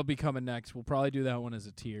 So that'll be coming next. We'll probably do that one as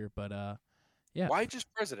a tier, but yeah. Why just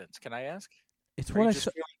presidents? Can I ask? It's Are what you I just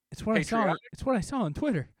saw. feeling It's what I saw. patriotic? It's what I saw on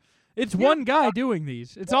Twitter. It's one guy doing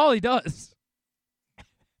these. It's all he does.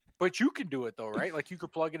 But you can do it though, right? Like you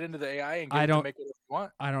could plug it into the AI and get I it to don't- make it if you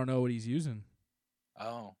want. I don't know what he's using.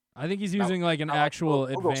 Oh, I think he's Now- using like an Now, actual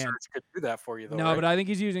Google advanced. search could do that for you though. No, right? but I think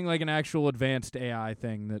he's using like an actual advanced AI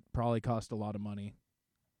thing that probably cost a lot of money.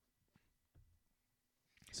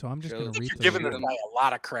 So I'm just Show- gonna You're read you're the giving link. the guy a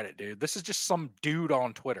lot of credit, dude. This is just some dude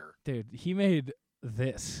on Twitter. Dude, he made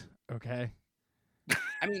this. Okay.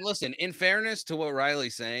 I mean, listen. In fairness to what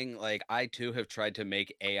Riley's saying, like I too have tried to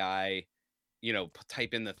make AI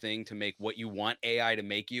type in the thing to make what you want AI to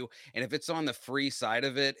make you. And if it's on the free side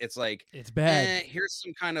of it, it's like, It's bad. here's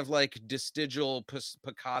some kind of like vestigial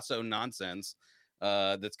Picasso nonsense.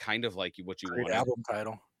 That's kind of like what you Great want. album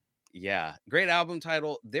title. Yeah, great album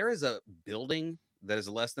title. There is a building that is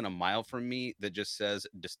less than a mile from me that just says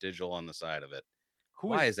vestigial on the side of it.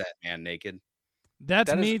 Why is that man naked? That's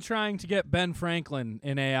That is- me trying to get Ben Franklin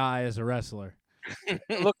in AI as a wrestler.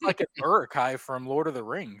 It looked like an Uruk-hai from Lord of the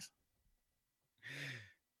Rings.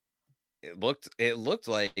 It looked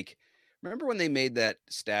like, remember when they made that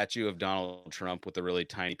statue of Donald Trump with a really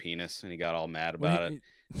tiny penis and he got all mad about it?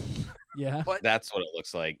 Yeah. That's what it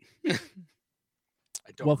looks like. I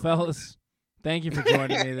don't Well, remember. fellas, thank you for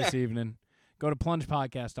joining me this evening. Go to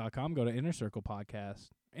plungepodcast.com. Go to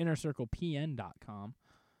innercirclepn.com.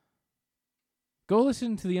 Go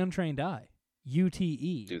listen to The Untrained Eye,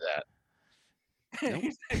 UTE. Do that.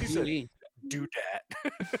 He said, do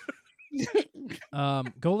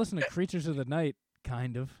that. Go listen to Creatures of the Night,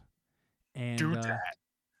 kind of. And Do that.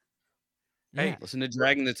 yeah. Hey, Listen to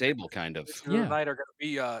Dragging the Table, kind of. Creatures of the Night are going to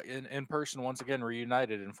be in person once again,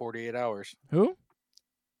 reunited in 48 hours. Who?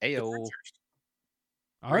 The Ayo. Creatures.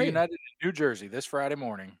 All right. Reunited in New Jersey this Friday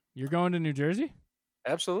morning. You're going to New Jersey?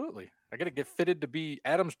 Absolutely. I got to get fitted to be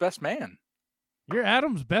Adam's best man. You're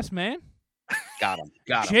Adam's best man? Got him.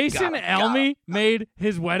 Jason Elmy made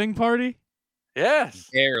his wedding party? Yes.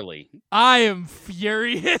 Barely. I am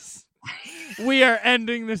furious. We are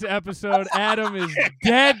ending this episode. Adam is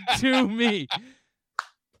dead to me.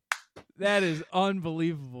 That is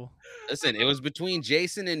unbelievable. Listen, it was between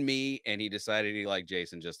Jason and me, and he decided he liked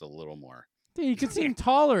Jason just a little more. Dude, you could seem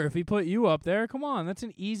taller if he put you up there. Come on, that's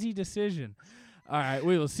an easy decision. All right,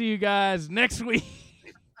 we will see you guys next week.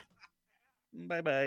 Bye-bye.